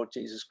in the Lord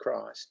Jesus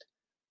Christ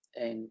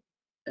and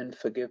in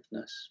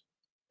forgiveness.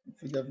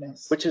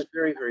 Forgiveness. Which is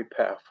very, very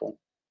powerful.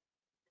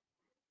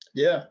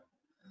 Yeah.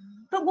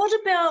 But what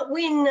about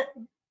when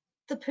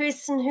the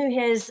person who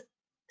has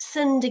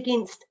sinned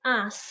against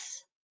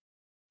us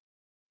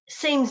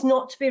seems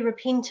not to be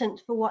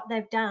repentant for what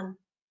they've done?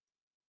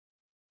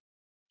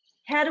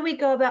 How do we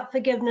go about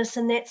forgiveness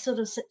in that sort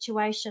of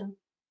situation?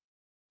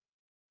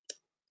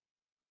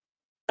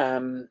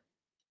 I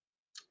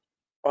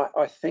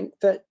think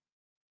that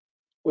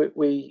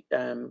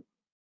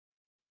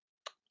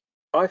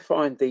I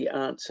find the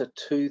answer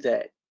to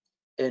that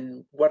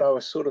in what I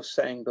was sort of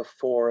saying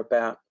before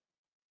about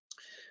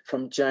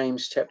from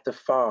James chapter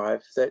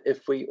 5, that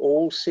if we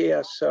all see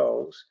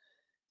ourselves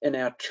in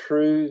our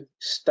true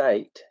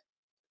state,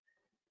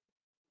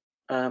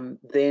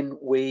 then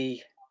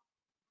we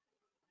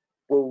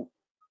will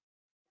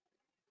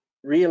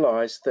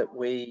realize that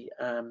we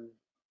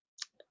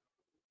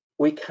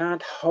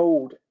can't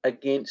hold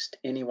against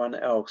anyone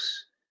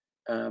else.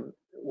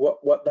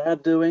 What they're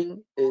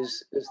doing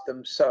is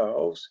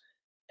themselves,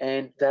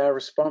 and they're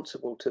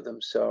responsible to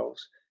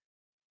themselves,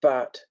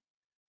 but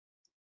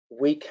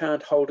we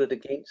can't hold it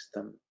against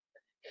them.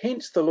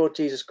 Hence the Lord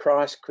Jesus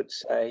Christ could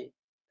say,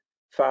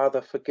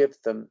 Father, forgive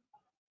them,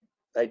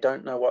 they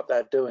don't know what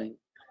they're doing,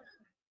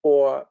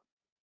 or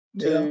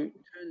to turn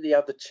the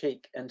other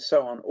cheek, and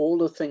so on, all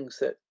the things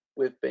that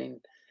we've been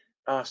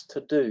asked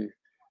to do.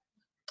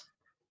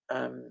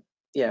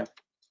 Yeah.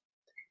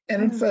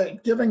 And in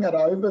fact, giving it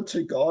over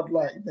to God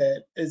like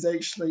that is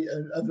actually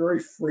a very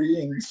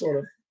freeing sort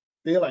of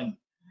feeling,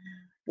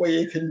 where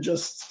you can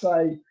just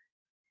say,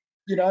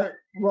 you know,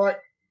 right,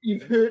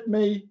 you've hurt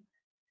me,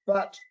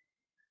 but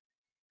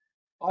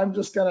I'm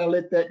just going to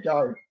let that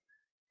go.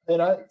 You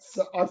know,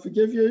 so I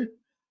forgive you.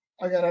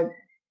 I'm going to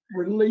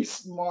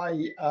release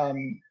my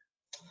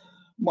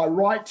my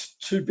right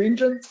to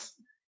vengeance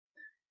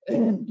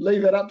and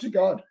leave it up to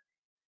God.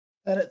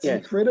 And it's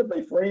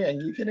incredibly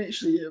freeing. You can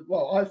actually,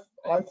 well,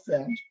 I've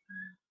found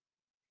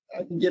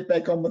I can get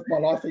back on with my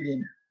life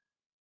again.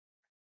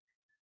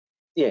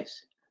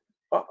 Yes,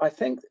 I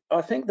think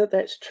that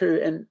that's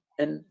true.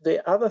 And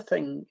the other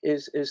thing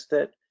is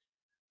that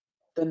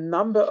the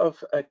number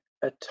of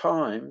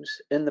times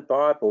in the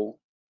Bible,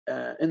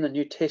 in the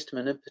New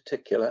Testament in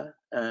particular,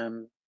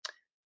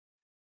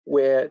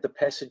 where the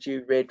passage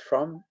you read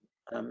from,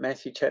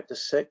 Matthew chapter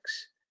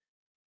 6,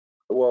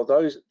 well,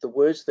 the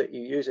words that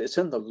you use, it's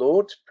in the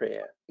Lord's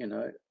Prayer, you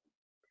know,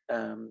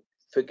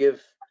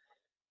 forgive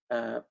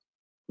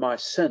my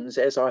sins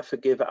as I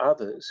forgive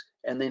others.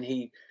 And then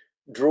he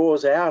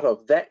draws out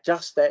of that,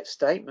 just that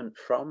statement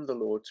from the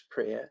Lord's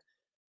Prayer,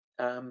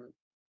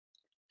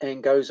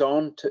 and goes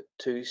on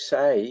to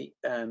say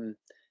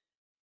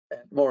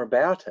more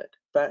about it.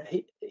 But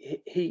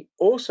he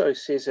also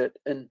says it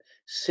in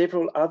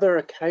several other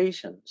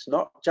occasions,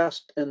 not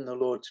just in the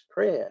Lord's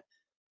Prayer.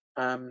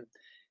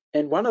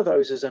 And one of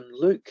those is in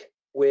Luke,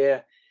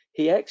 where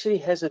he actually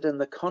has it in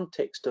the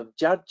context of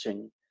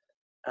judging,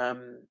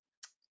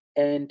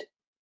 and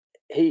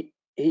he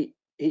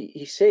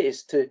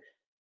says to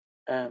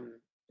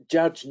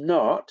judge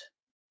not,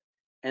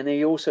 and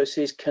he also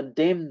says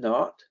condemn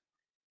not.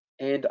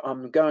 And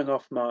I'm going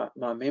off my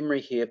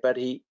memory here, but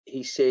he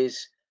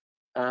says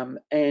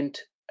and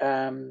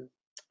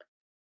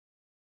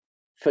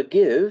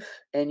forgive,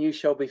 and you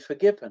shall be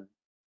forgiven.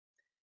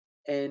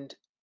 And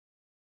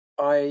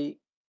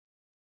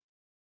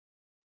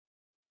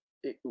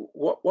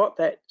what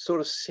that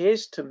sort of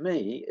says to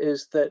me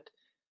is that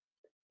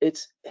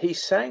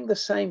he's saying the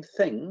same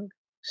thing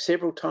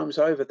several times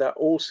over. They're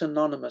all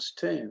synonymous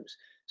terms.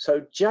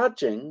 So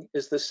judging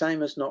is the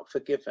same as not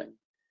forgiving,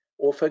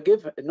 or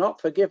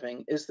not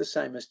forgiving is the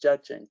same as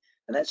judging.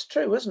 And that's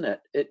true, isn't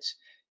it? It's,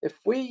 if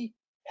we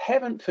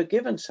haven't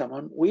forgiven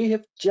someone, we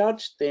have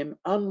judged them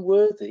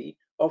unworthy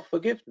of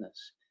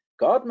forgiveness.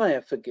 God may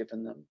have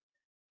forgiven them,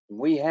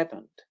 we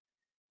haven't.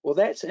 Well,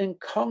 that's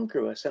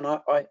incongruous. And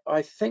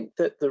I think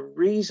that the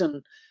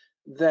reason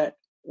that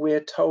we're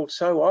told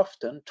so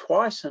often,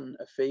 twice in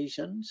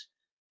Ephesians,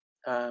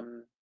 I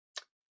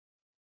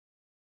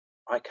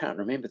can't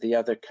remember the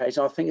other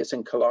occasion, I think it's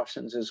in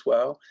Colossians as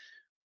well,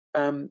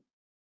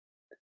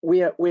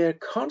 we're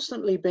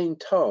constantly being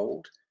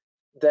told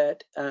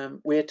that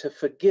we're to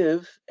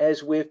forgive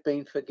as we've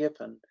been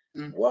forgiven.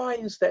 Why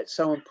is that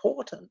so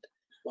important?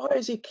 Why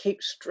does he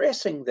keep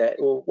stressing that?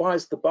 Or why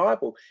does the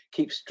Bible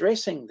keep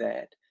stressing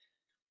that?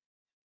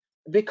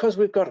 Because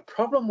we've got a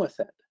problem with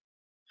it.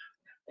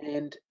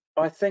 And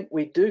I think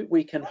we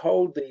can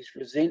hold these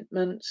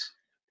resentments.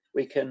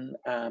 We can,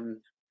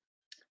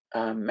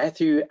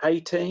 Matthew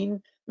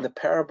 18, the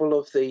parable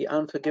of the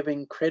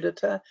unforgiving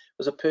creditor,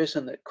 was a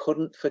person that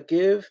couldn't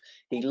forgive.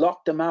 He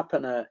locked him up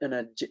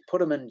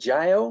put him in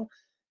jail.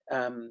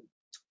 And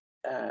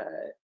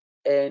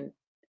in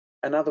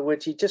other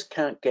words, he just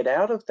can't get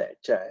out of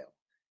that jail.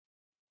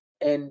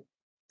 And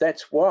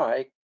that's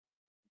why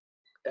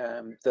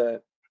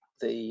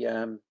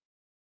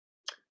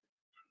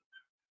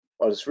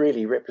well, it's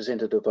really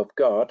representative of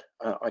God.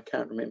 I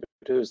can't remember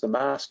who was the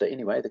master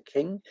anyway, the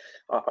king.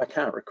 I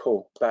can't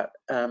recall, but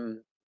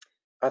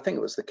I think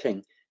it was the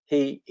king.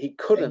 He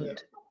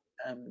couldn't.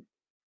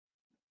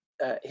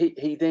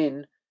 He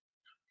then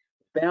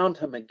bound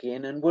him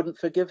again and wouldn't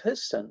forgive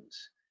his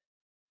sins.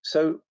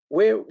 So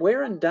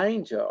we're in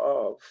danger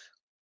of,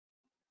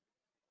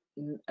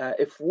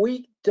 if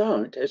we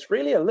don't, it's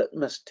really a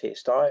litmus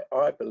test,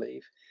 I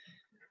believe.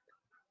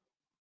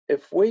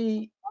 If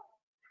we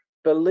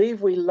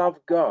believe we love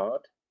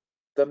God,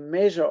 the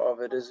measure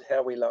of it is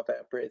how we love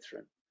our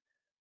brethren.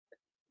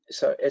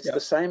 So it's the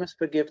same as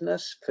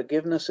forgiveness.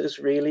 Forgiveness is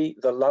really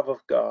the love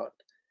of God,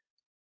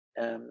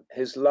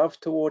 his love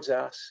towards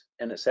us,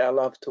 and it's our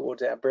love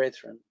towards our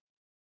brethren.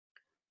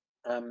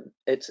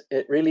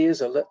 It really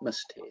is a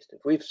litmus test. If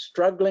we're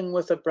struggling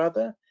with a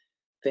brother,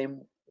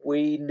 then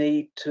we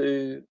need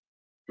to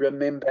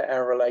remember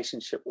our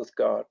relationship with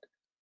God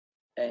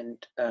and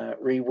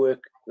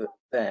rework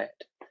that,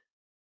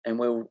 and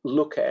we'll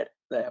look at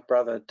our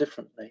brother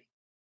differently.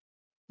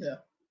 Yeah.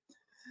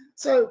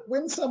 So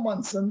when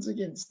someone sins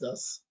against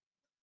us,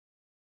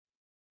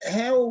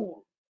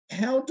 how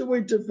do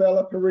we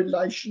develop a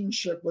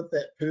relationship with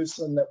that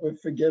person that we've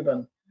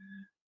forgiven,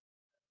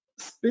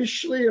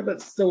 especially if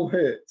it still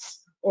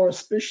hurts, or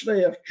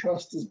especially if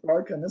trust is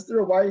broken? Is there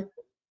a way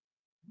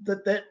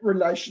that that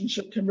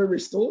relationship can be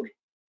restored?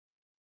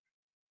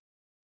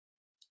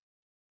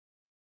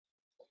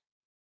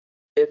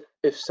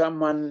 If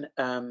someone,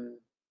 sorry,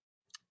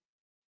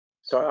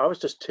 I was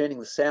just turning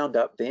the sound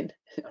up then.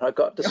 I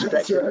got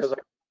distracted because I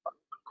couldn't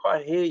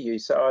quite hear you,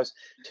 so I was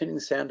turning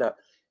the sound up.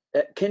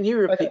 Can you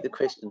repeat the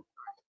question?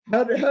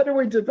 How do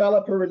we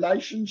develop a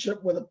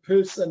relationship with a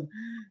person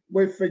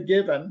we've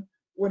forgiven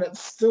when it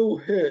still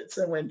hurts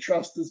and when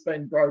trust has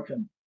been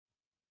broken?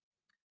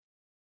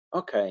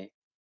 Okay.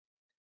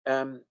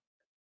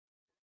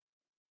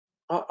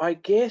 I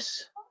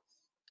guess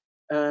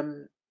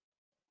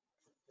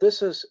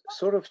this is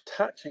sort of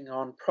touching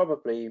on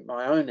probably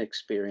my own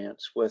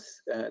experience with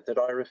that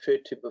I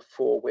referred to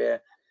before,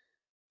 where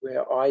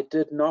I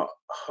did not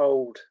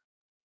hold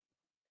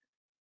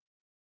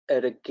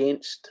it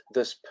against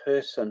this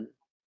person.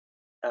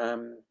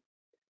 And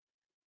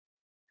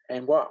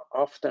what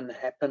often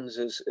happens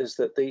is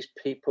that these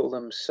people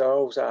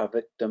themselves are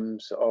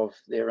victims of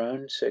their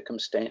own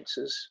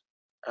circumstances,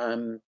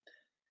 but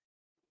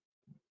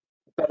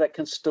it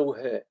can still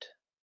hurt.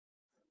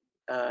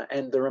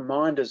 And the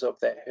reminders of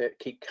that hurt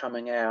keep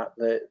coming out.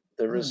 The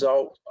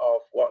result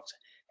of what's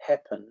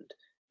happened,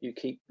 you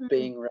keep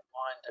being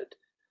reminded.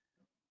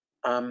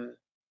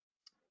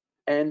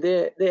 And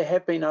there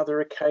have been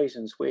other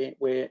occasions where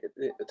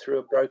through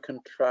a broken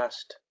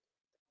trust,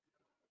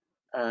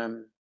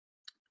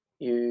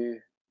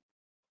 you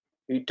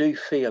do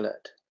feel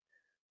it,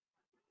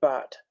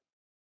 but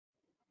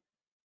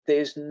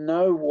there's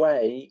no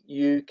way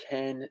you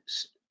can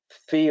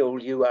feel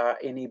you are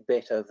any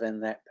better than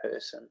that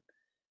person.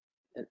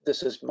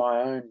 This is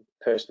my own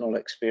personal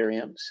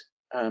experience.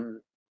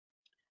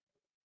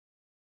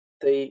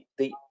 The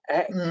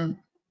act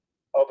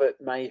of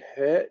it may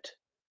hurt,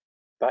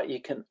 but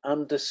you can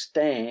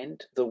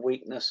understand the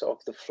weakness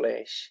of the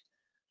flesh.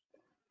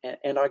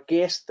 And I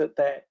guess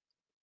that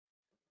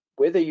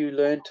whether you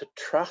learn to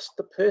trust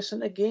the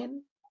person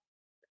again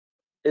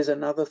is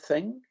another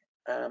thing.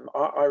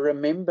 I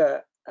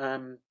remember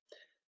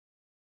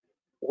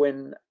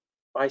when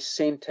I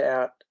sent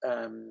out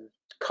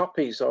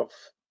copies of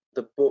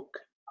the book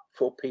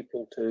for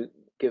people to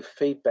give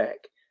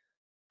feedback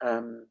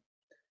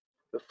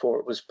before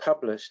it was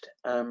published.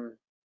 And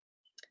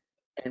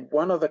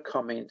one of the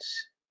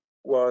comments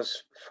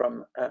was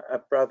from a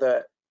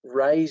brother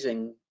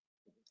raising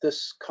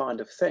this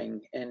kind of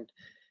thing, and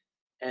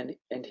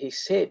he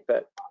said,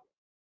 but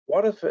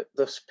what if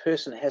this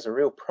person has a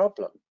real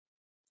problem,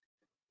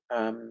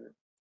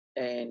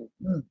 and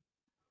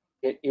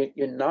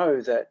you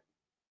know that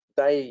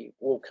they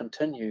will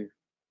continue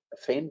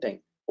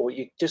offending, or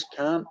you just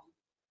can't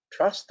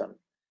trust them?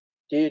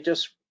 Do you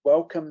just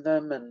welcome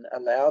them and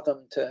allow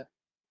them to,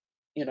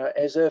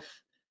 as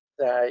if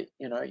they're,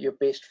 your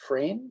best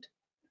friend?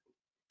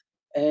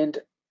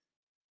 And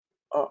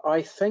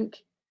I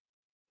think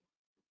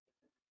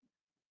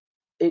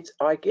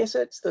I guess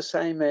it's the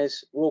same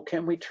as, well,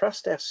 can we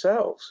trust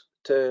ourselves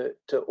to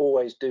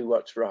always do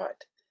what's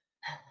right?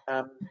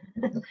 Well,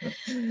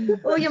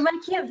 you're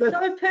making it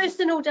so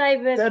personal,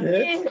 David. That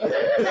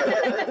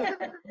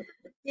hurts.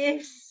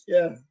 Yes.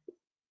 Yeah.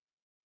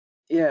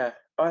 Yeah.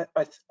 I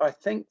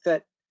think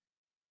that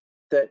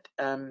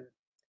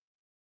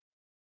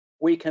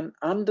we can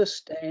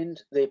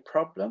understand their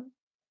problem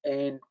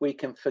and we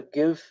can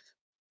forgive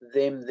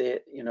them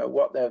their,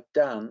 what they've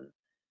done,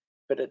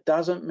 but it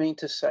doesn't mean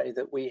to say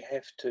that we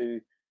have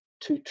to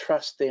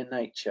trust their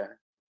nature.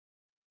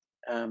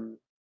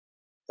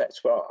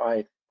 That's what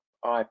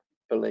I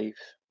believe.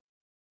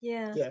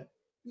 Yeah. Yeah.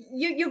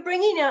 You're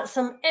bringing out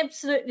some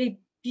absolutely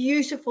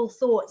beautiful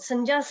thoughts,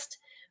 and just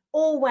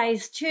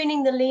always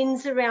turning the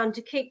lens around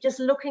to keep just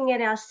looking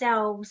at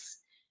ourselves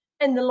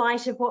in the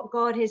light of what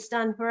God has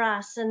done for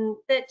us. And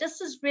that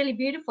just is really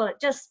beautiful.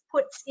 It just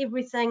puts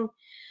everything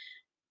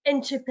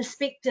into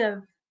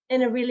perspective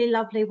in a really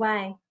lovely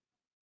way.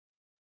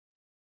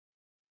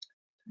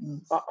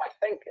 I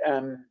think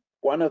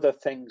one of the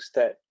things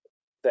that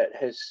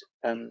has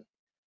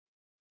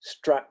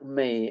struck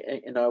me,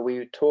 we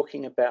were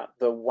talking about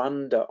the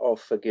wonder of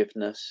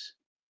forgiveness.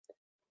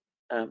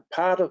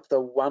 Part of the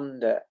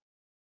wonder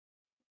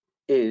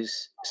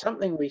is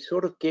something we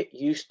sort of get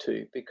used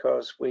to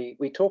because we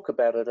talk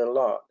about it a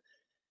lot,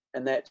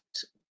 and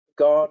that's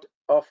God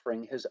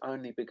offering his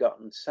only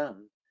begotten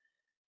Son.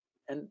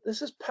 And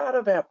this is part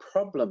of our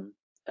problem.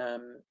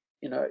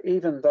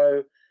 Even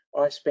though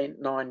I spent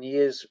 9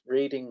 years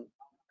reading,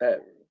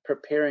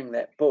 preparing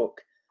that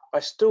book, I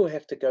still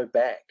have to go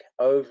back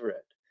over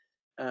it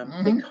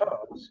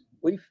because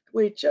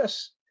we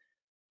just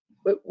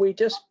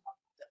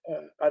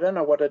I don't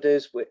know what it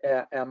is with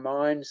our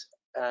minds.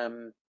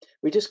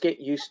 We just get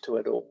used to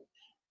it all,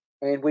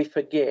 and we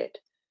forget.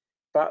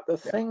 But the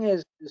thing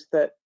is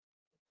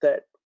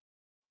that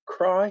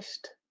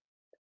Christ,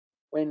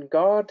 when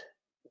God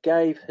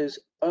gave his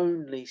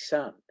only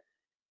Son,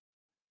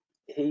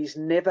 he's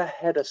never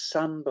had a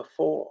son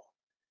before.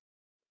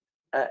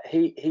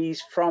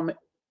 He's from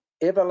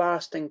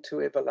everlasting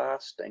to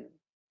everlasting,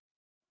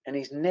 and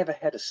he's never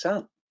had a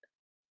son.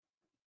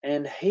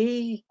 And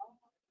he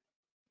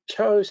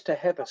chose to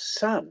have a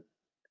son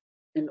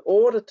in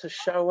order to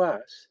show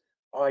us,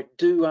 I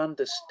do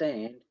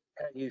understand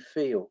how you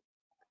feel.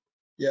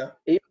 Yeah.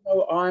 Even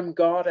though I'm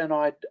God and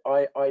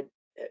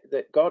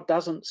that God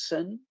doesn't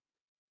sin,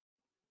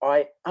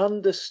 I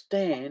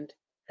understand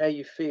how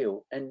you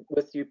feel and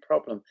with your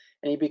problem.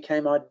 And he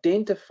became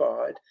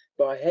identified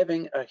by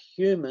having a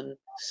human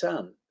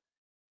son.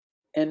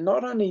 And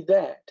not only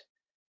that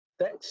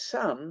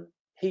son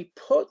he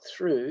put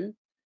through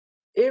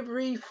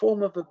every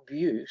form of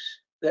abuse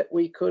that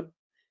we could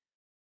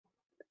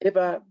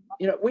ever,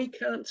 we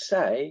can't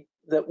say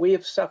that we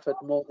have suffered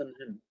more than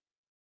him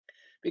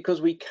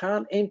because we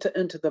can't enter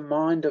into the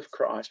mind of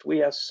Christ.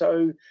 We are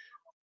so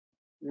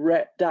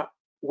wrapped up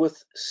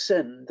with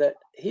sin that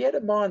he had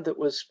a mind that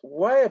was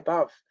way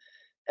above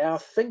our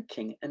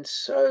thinking and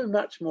so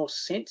much more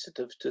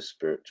sensitive to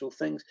spiritual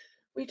things.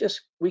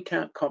 We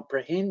can't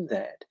comprehend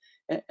that.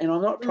 And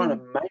I'm not trying to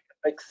make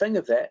a big thing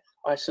of that.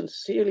 I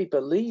sincerely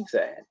believe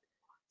that.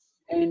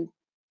 And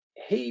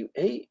he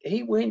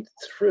went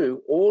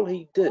through all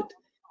he did,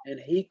 and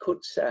he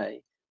could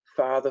say,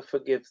 Father,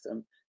 forgive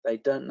them. They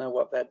don't know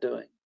what they're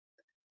doing.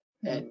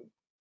 And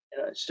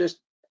it's just,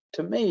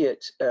 to me,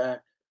 it's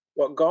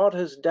what God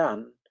has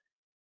done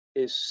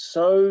is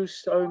so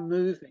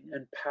moving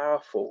and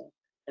powerful,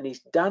 and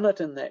he's done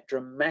it in that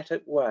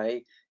dramatic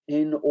way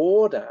in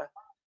order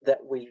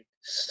that we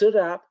sit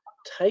up,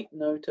 take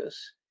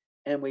notice,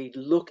 and we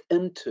look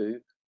into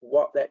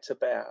what that's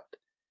about,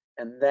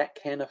 and that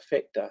can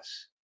affect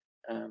us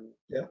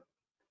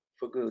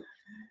for good.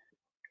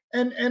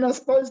 And I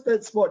suppose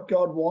that's what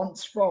God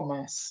wants from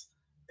us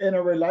in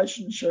a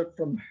relationship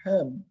from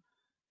him,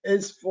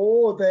 is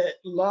for that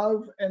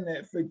love and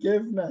that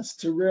forgiveness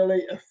to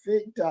really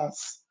affect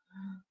us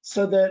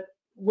so that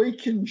we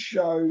can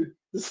show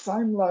the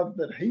same love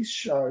that he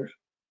showed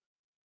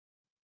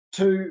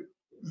to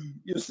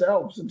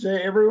yourselves and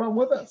to everyone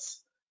with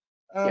us.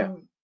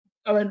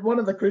 I mean, one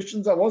of the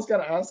questions I was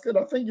going to ask it,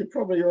 I think you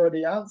probably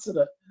already answered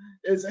it,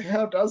 is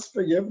how does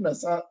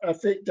forgiveness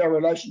affect our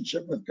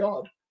relationship with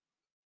God?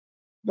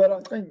 But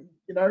I think,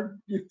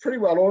 you've pretty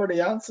well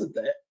already answered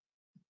that.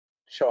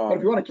 Sure. But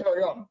if you want to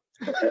carry on.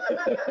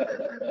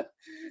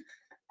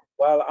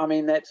 Well, I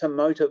mean, that's a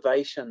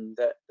motivation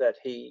that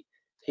he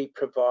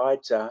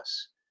provides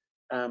us.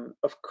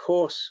 Of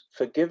course,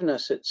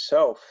 forgiveness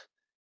itself,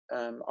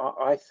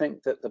 I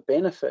think that the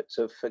benefits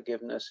of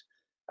forgiveness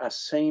are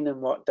seen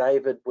in what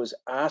David was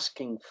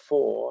asking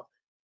for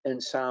in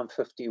Psalm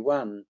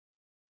 51.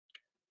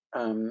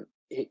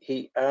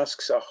 He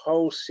asks a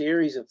whole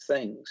series of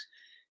things,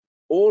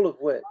 all of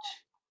which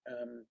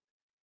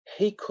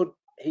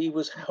he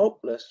was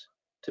helpless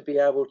to be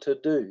able to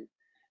do.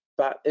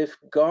 But if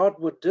God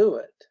would do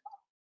it,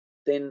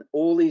 then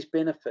all these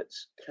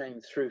benefits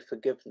came through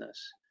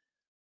forgiveness,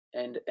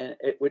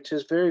 which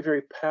is very,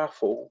 very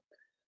powerful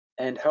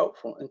and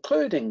helpful,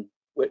 including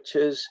which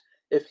is,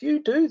 if you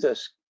do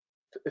this,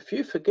 if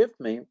you forgive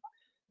me,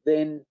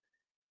 then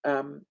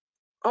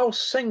I'll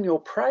sing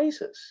your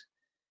praises.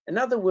 In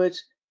other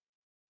words,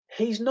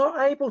 he's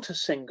not able to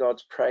sing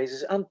God's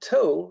praises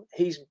until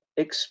he's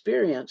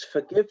experienced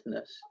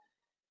forgiveness.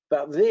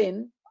 But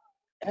then,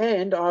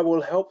 and I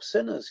will help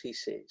sinners, he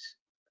says.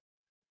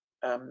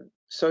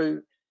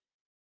 So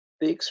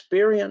the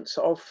experience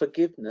of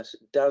forgiveness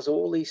does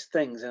all these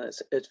things, and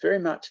it's very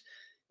much,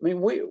 I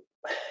mean,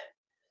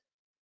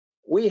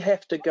 we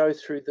have to go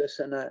through this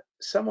in a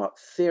somewhat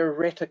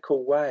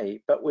theoretical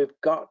way, but we've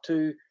got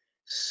to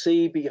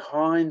see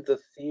behind the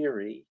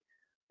theory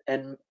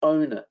and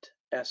own it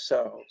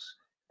ourselves,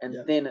 and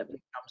then it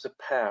becomes a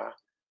power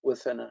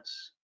within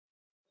us.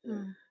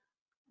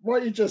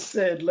 what you just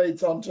said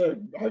leads on to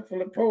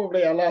hopefully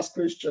probably our last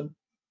question.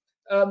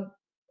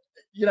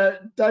 You know,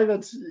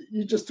 David,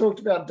 you just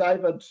talked about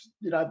David,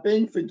 you know,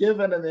 being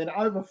forgiven and then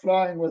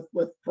overflowing with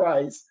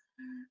praise.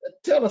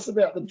 Tell us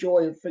about the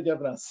joy of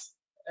forgiveness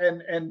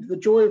and the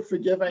joy of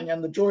forgiving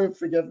and the joy of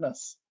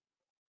forgiveness.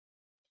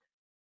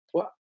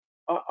 Well,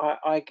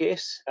 I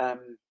guess I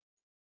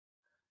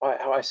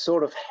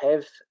sort of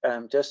have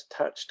just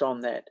touched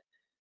on that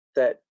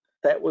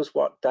was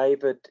what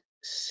David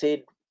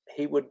said.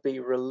 He would be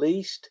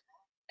released,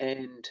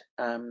 and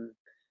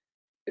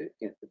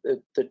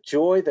the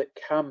joy that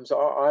comes,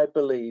 I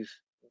believe,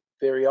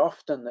 very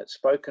often that's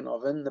spoken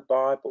of in the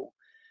Bible,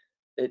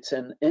 it's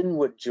an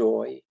inward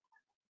joy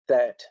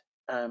that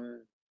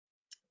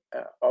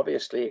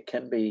obviously it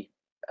can be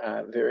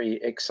very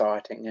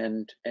exciting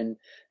and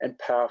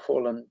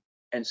powerful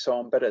and so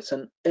on, but it's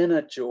an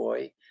inner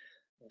joy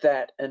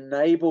that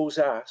enables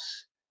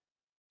us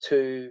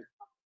to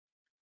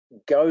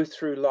go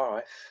through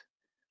life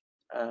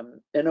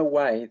in a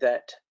way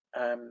that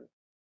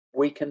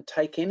we can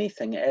take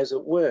anything, as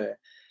it were.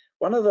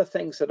 One of the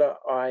things that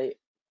I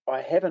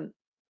haven't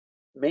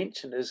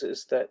mentioned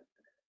is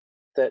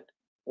that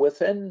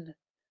within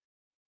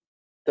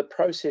the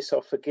process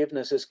of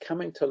forgiveness is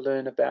coming to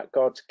learn about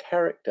God's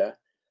character,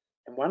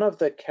 and one of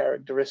the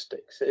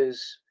characteristics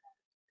is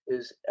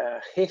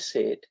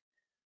Hesed,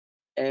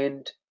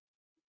 and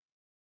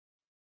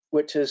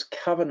which is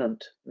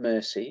covenant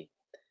mercy,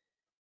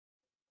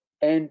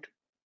 and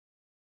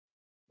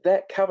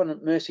that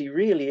covenant mercy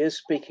really is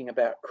speaking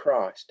about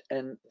Christ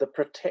and the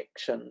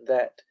protection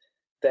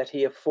that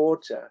he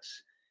affords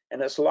us.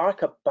 And it's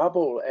like a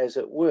bubble, as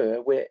it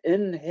were. We're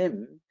in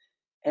him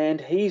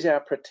and he's our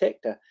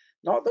protector.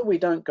 Not that we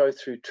don't go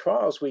through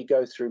trials, we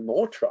go through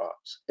more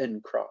trials in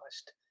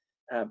Christ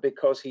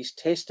because he's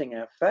testing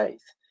our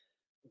faith.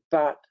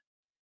 But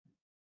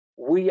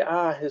we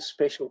are his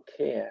special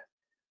care.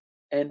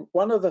 And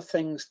one of the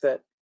things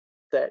that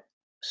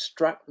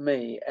struck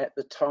me at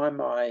the time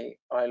I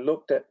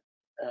looked at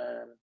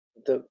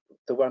the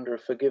wonder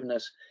of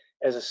forgiveness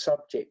as a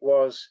subject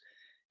was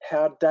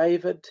how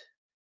David's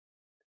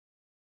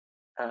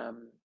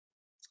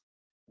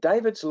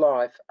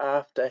life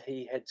after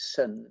he had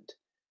sinned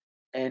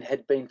and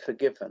had been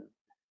forgiven,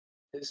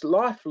 his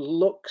life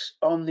looks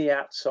on the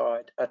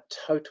outside a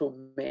total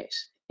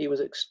mess. He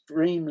was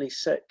extremely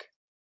sick.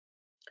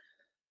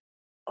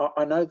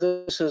 I know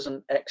this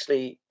isn't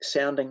actually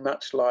sounding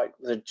much like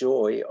the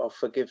joy of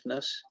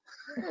forgiveness,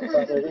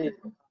 but it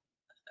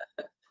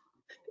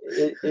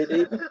is. It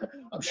is.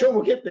 I'm sure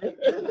we'll get there.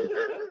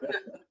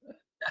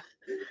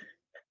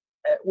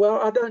 Well,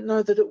 I don't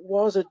know that it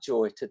was a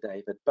joy to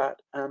David, but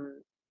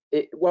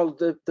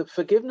the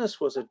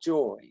forgiveness was a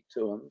joy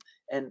to him,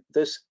 and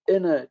this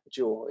inner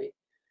joy,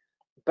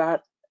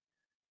 but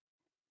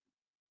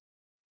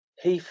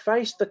he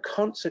faced the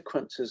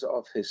consequences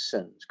of his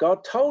sins.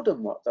 God told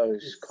him what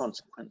those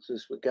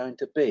consequences were going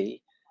to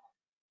be,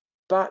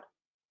 but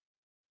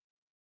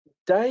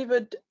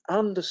David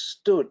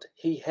understood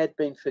he had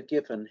been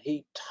forgiven.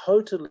 He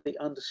totally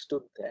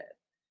understood that.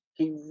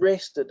 He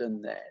rested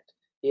in that.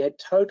 He had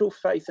total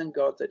faith in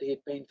God that he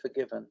had been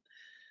forgiven.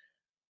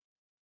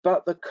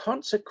 But the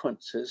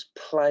consequences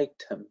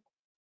plagued him,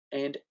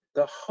 and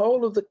the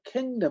whole of the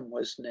kingdom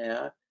was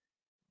now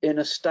in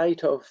a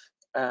state of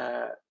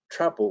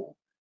trouble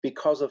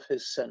because of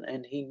his sin,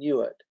 and he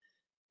knew it.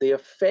 The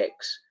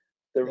effects,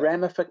 the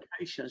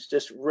ramifications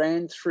just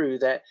ran through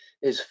that,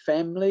 his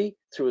family,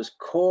 through his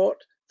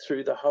court,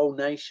 through the whole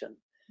nation.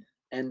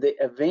 And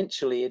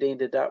eventually it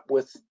ended up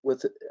with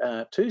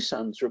two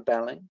sons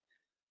rebelling.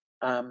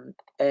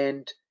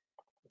 And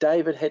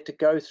David had to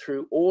go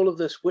through all of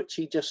this, which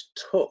he just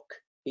took.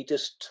 He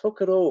just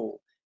took it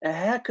all. Now,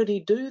 how could he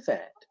do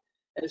that?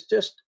 And it's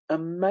just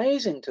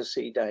amazing to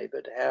see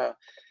David, how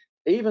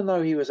even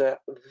though he was a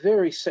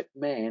very sick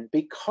man,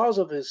 because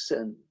of his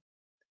sin,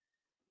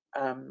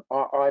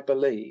 I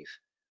believe,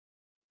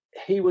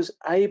 he was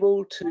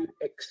able to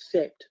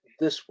accept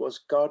this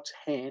was God's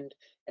hand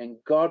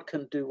and God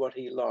can do what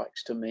he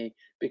likes to me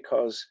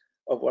because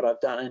of what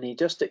I've done. And he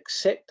just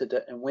accepted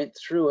it and went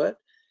through it.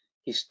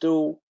 He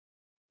still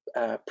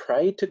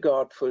prayed to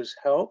God for his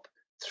help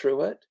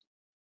through it.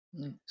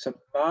 Some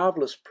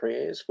marvelous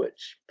prayers,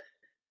 which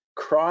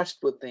Christ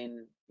would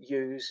then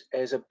use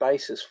as a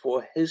basis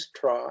for his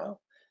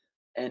trial.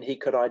 And he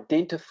could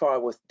identify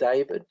with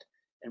David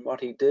and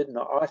what he did. And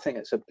I think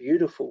it's a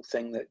beautiful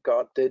thing that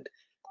God did,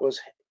 was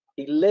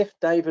he left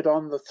David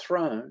on the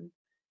throne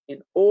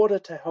in order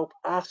to help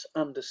us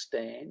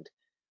understand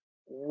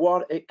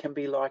what it can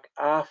be like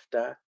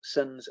after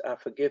sins are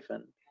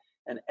forgiven.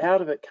 And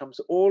out of it comes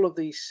all of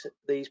these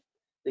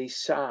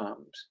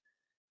psalms.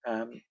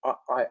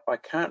 I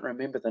can't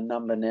remember the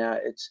number now.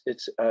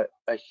 It's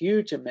a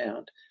huge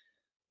amount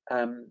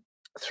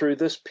through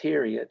this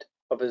period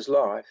of his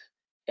life,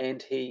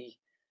 and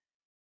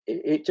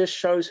it just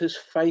shows his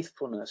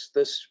faithfulness,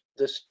 this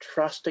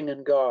trusting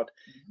in God.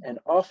 And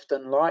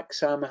often, like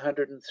Psalm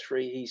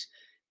 103,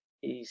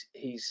 he's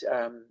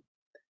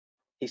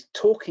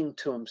talking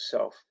to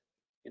himself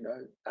You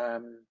know,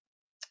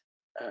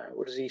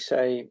 what does he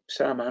say?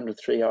 Psalm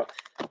 103.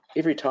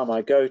 Every time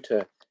I go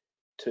to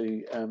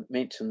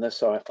mention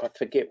this, I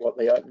forget what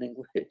the opening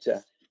words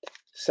are.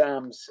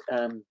 Psalms.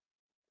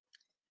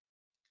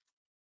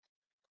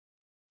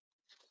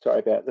 Sorry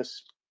about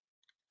this.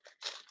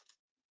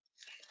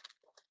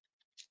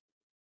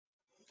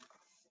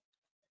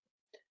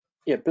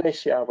 Yeah,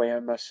 bless Yahweh, O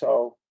my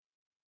soul,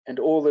 and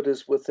all that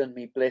is within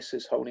me, bless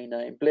his holy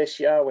name. Bless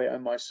Yahweh, O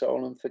my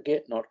soul, and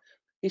forget not.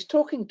 He's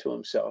talking to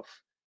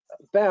himself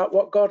about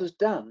what God has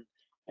done.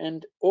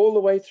 And all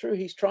the way through,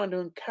 he's trying to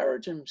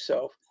encourage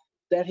himself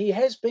that he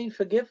has been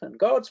forgiven.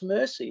 God's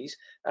mercies.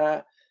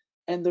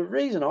 And the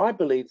reason I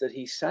believe that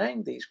he's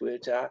saying these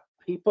words are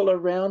people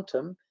around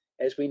him,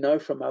 as we know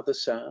from other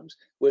Psalms,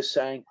 were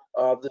saying,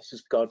 oh, this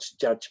is God's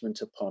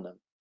judgment upon him.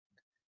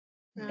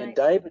 Right. And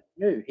David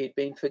knew he'd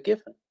been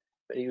forgiven,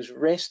 but he was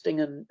resting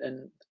in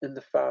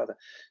the Father.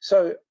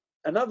 So,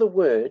 in other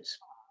words,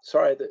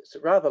 sorry, that's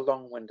a rather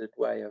long-winded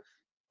way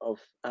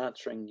of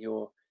answering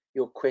your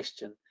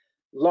question.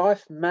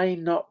 Life may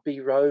not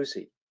be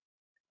rosy,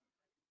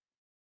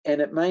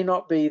 and it may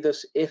not be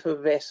this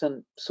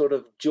effervescent sort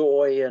of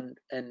joy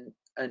and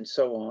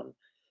so on.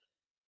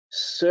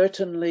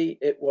 Certainly,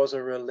 it was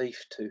a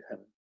relief to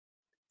him.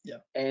 Yeah.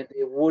 And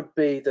there would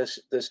be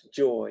this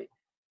joy.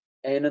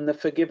 And in the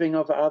forgiving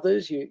of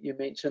others, you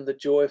mentioned the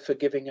joy of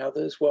forgiving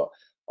others. Well,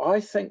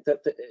 I think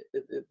that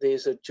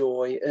there's a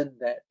joy in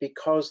that,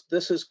 because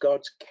this is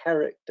God's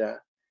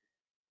character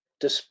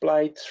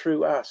displayed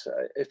through us.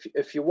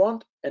 If you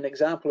want an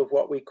example of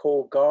what we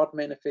call God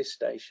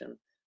manifestation,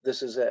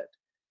 this is it.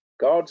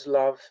 God's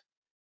love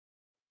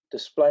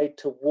displayed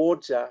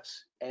towards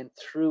us and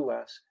through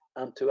us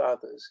unto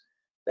others.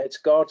 That's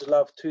God's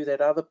love to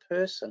that other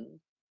person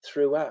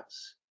through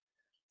us.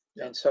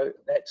 Yeah. And so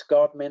that's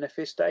God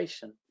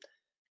manifestation.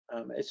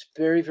 It's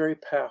very, very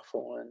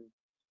powerful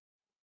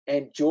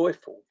and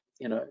joyful,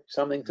 you know,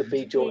 something to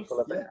be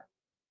joyful about. Yeah.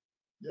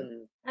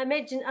 Yeah. I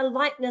imagine a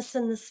likeness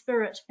in the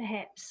spirit,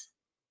 perhaps.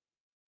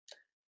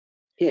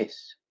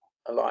 Yes,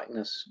 a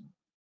likeness.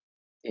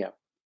 Yeah.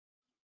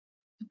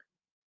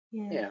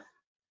 Yeah. Yeah.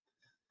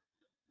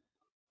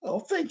 Well,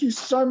 thank you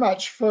so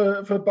much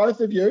for both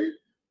of you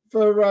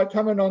for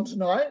coming on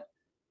tonight,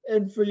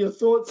 and for your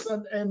thoughts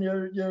and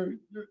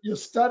your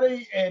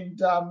study, and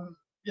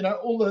you know,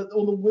 all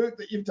the work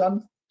that you've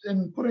done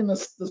in putting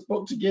this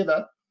book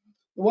together.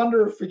 The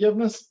Wonder of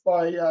Forgiveness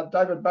by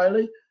David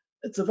Bailey.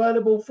 It's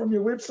available from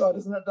your website,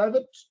 isn't it,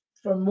 David?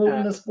 From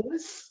Wilderness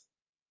Voice.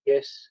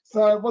 Yes.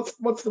 So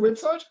what's the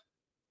website?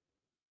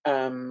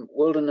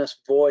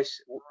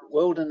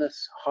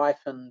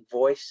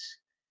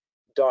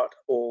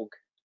 Wilderness-voice.org.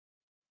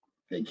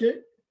 Thank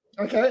you.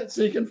 Okay,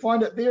 so you can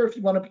find it there if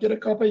you want to get a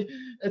copy.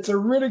 It's a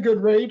really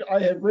good read. I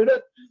have read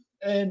it,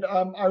 and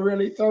I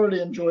really thoroughly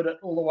enjoyed it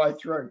all the way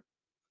through.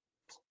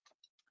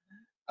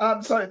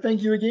 So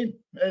thank you again.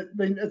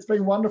 It's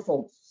been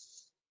wonderful.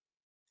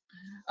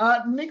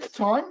 Next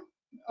time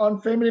on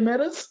Family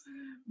Matters,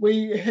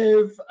 we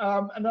have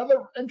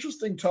another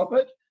interesting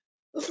topic.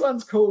 This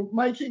one's called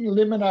Making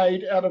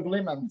Lemonade Out of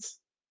Lemons,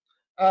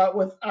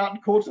 with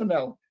Art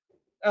Courtnell.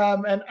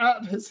 And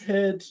Art has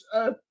had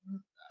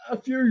a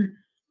few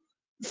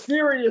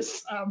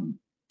serious,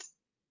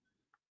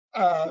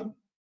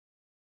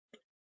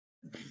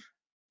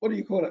 what do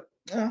you call it?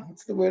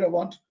 What's the word I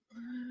want?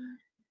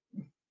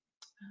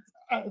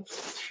 I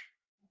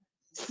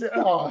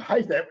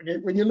hate that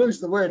when you lose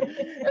the word.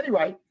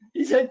 Anyway,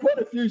 he's had quite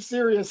a few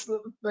serious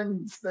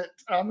things that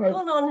have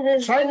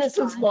changed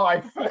his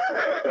life.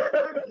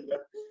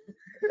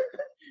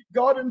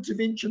 God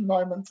intervention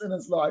moments in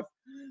his life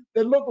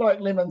that look like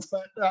lemons,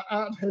 but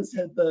Art has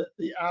had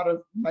the art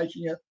of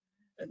making it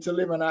into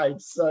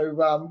lemonade. So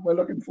we're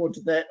looking forward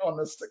to that on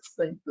the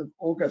 16th of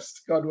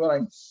August, God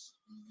willing.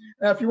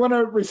 Now, if you want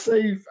to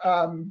receive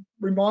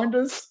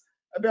reminders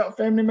about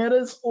Family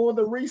Matters or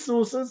the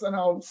resources, and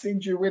I'll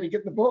send you where to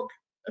get the book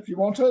if you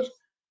want it,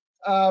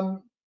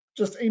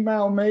 just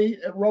email me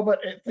at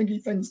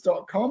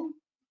robert@thinkythings.com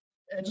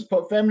and just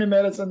put Family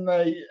Matters in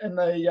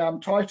the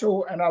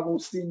title, and I will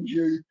send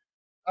you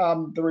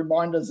the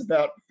reminders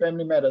about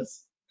Family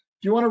Matters.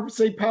 If you want to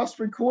see past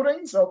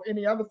recordings of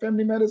any other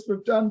Family Matters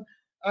we've done,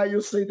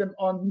 you'll see them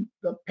on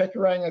the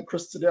Pakuranga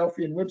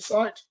Christadelphian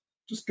website.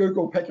 Just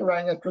Google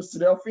Pakuranga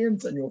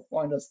Christadelphians and you'll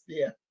find us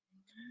there.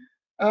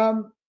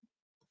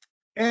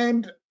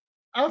 And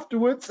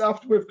afterwards,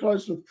 after we've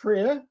closed with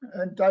prayer,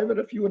 and David,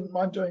 if you wouldn't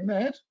mind doing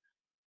that,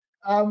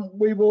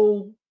 we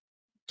will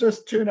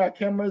just turn our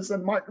cameras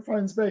and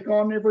microphones back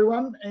on,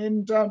 everyone,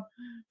 and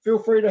feel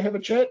free to have a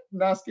chat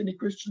and ask any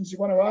questions you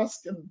want to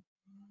ask and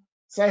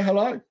say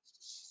hello.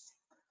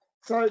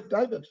 So,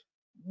 David,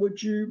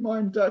 would you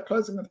mind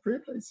closing with prayer,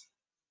 please?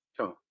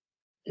 Sure.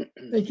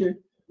 Thank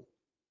you.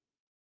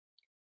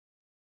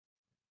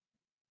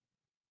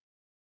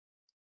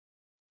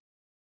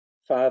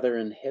 Father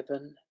in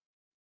heaven,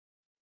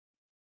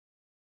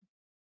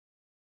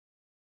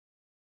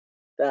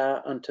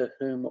 thou unto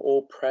whom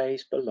all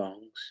praise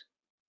belongs,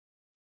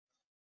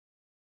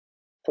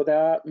 For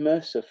thou art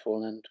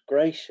merciful and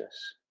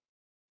gracious,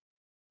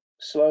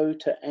 slow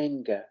to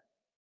anger,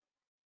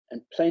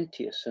 and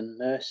plenteous in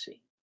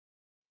mercy.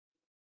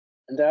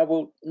 And thou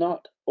wilt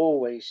not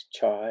always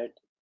chide,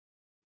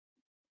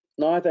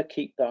 neither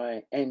keep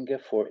thy anger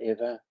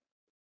forever.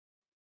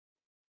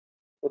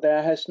 For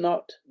thou hast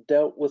not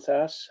dealt with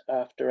us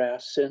after our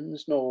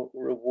sins, nor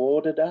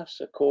rewarded us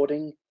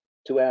according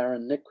to our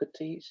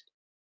iniquities.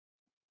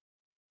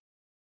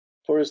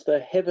 For as the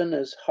heaven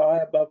is high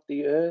above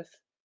the earth,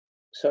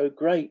 so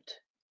great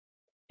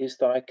is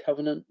thy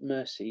covenant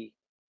mercy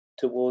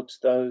towards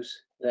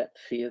those that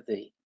fear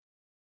thee.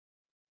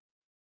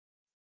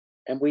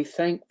 And we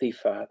thank thee,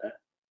 Father,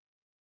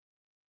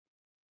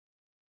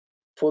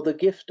 for the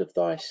gift of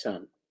thy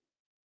Son,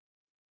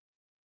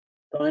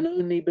 thine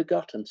only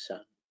begotten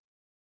Son.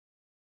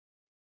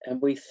 And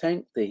we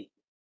thank thee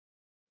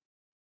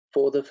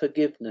for the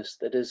forgiveness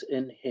that is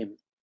in him,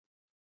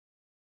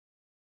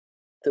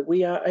 that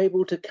we are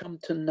able to come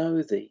to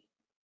know thee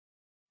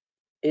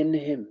in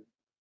him,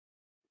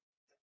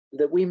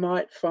 that we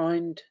might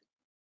find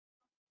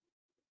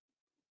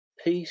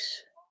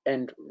peace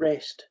and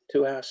rest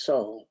to our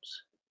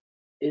souls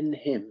in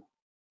him.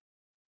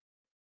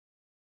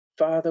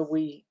 Father,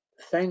 we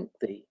thank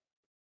thee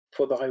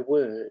for thy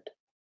word,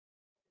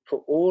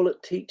 for all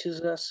it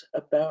teaches us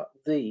about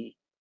thee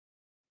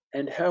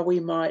and how we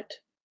might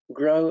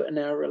grow in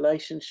our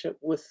relationship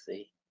with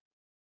thee,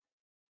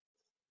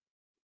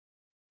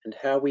 and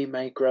how we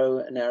may grow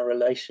in our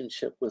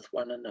relationship with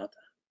one another.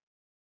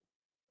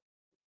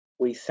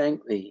 We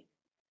thank thee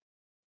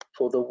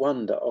for the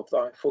wonder of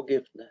thy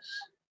forgiveness,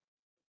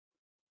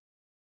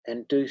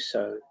 and do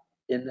so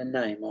in the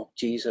name of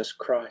Jesus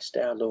Christ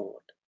our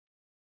Lord.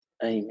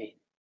 Amen.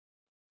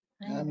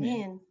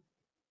 Amen.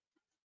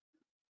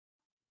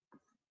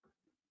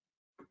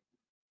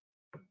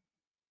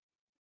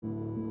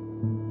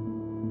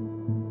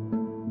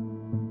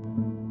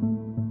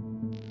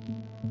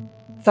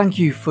 Thank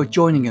you for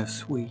joining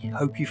us. We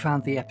hope you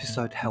found the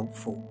episode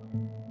helpful.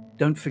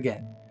 Don't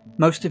forget,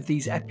 most of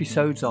these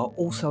episodes are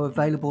also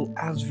available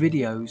as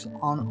videos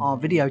on our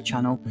video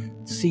channel,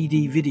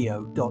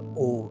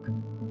 cdvideo.org.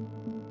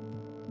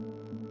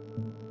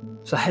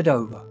 So head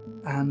over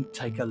and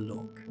take a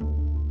look.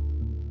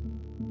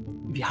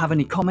 If you have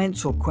any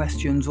comments or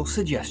questions or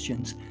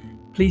suggestions,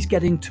 please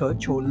get in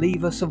touch or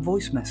leave us a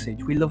voice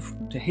message. We love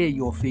to hear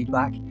your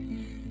feedback.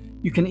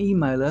 You can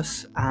email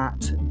us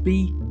at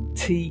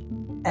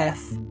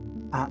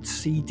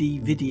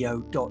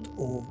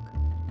btf@cdvideo.org.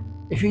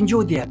 If you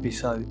enjoyed the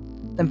episode,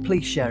 then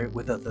please share it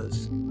with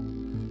others.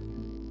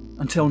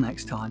 Until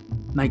next time,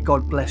 may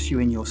God bless you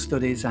in your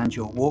studies and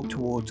your walk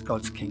towards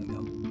God's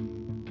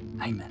kingdom.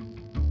 Amen.